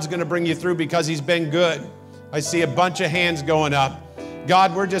God's going to bring you through because he's been good. I see a bunch of hands going up.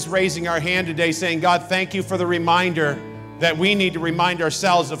 God, we're just raising our hand today saying, God, thank you for the reminder that we need to remind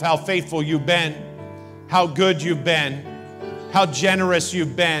ourselves of how faithful you've been, how good you've been, how generous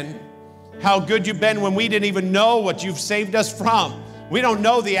you've been, how good you've been when we didn't even know what you've saved us from. We don't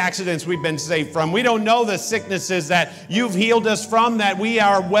know the accidents we've been saved from. We don't know the sicknesses that you've healed us from, that we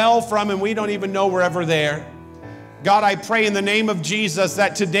are well from, and we don't even know we're ever there. God, I pray in the name of Jesus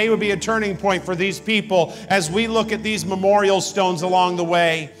that today would be a turning point for these people as we look at these memorial stones along the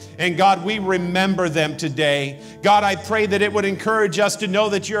way. And God, we remember them today. God, I pray that it would encourage us to know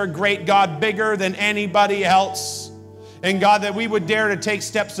that you're a great God, bigger than anybody else. And God, that we would dare to take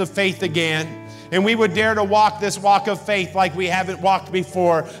steps of faith again. And we would dare to walk this walk of faith like we haven't walked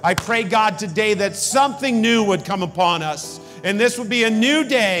before. I pray, God, today that something new would come upon us. And this would be a new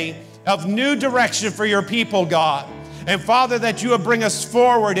day of new direction for your people, God. And Father, that you would bring us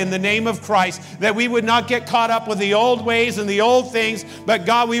forward in the name of Christ, that we would not get caught up with the old ways and the old things, but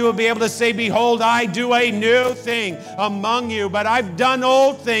God, we will be able to say, behold, I do a new thing among you, but I've done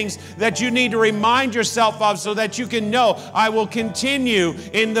old things that you need to remind yourself of so that you can know I will continue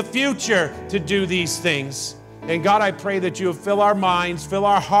in the future to do these things. And God, I pray that you would fill our minds, fill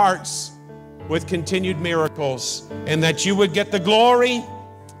our hearts with continued miracles, and that you would get the glory,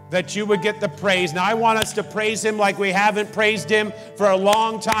 that you would get the praise. Now, I want us to praise him like we haven't praised him for a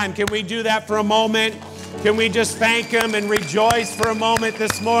long time. Can we do that for a moment? Can we just thank him and rejoice for a moment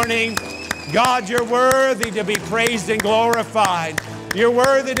this morning? God, you're worthy to be praised and glorified. You're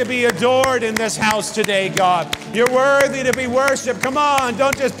worthy to be adored in this house today, God. You're worthy to be worshiped. Come on,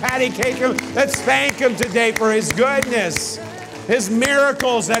 don't just patty cake him. Let's thank him today for his goodness, his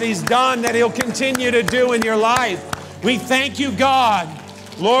miracles that he's done, that he'll continue to do in your life. We thank you, God.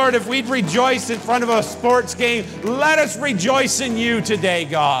 Lord, if we'd rejoice in front of a sports game, let us rejoice in you today,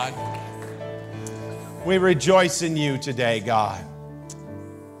 God. We rejoice in you today, God.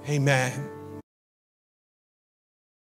 Amen.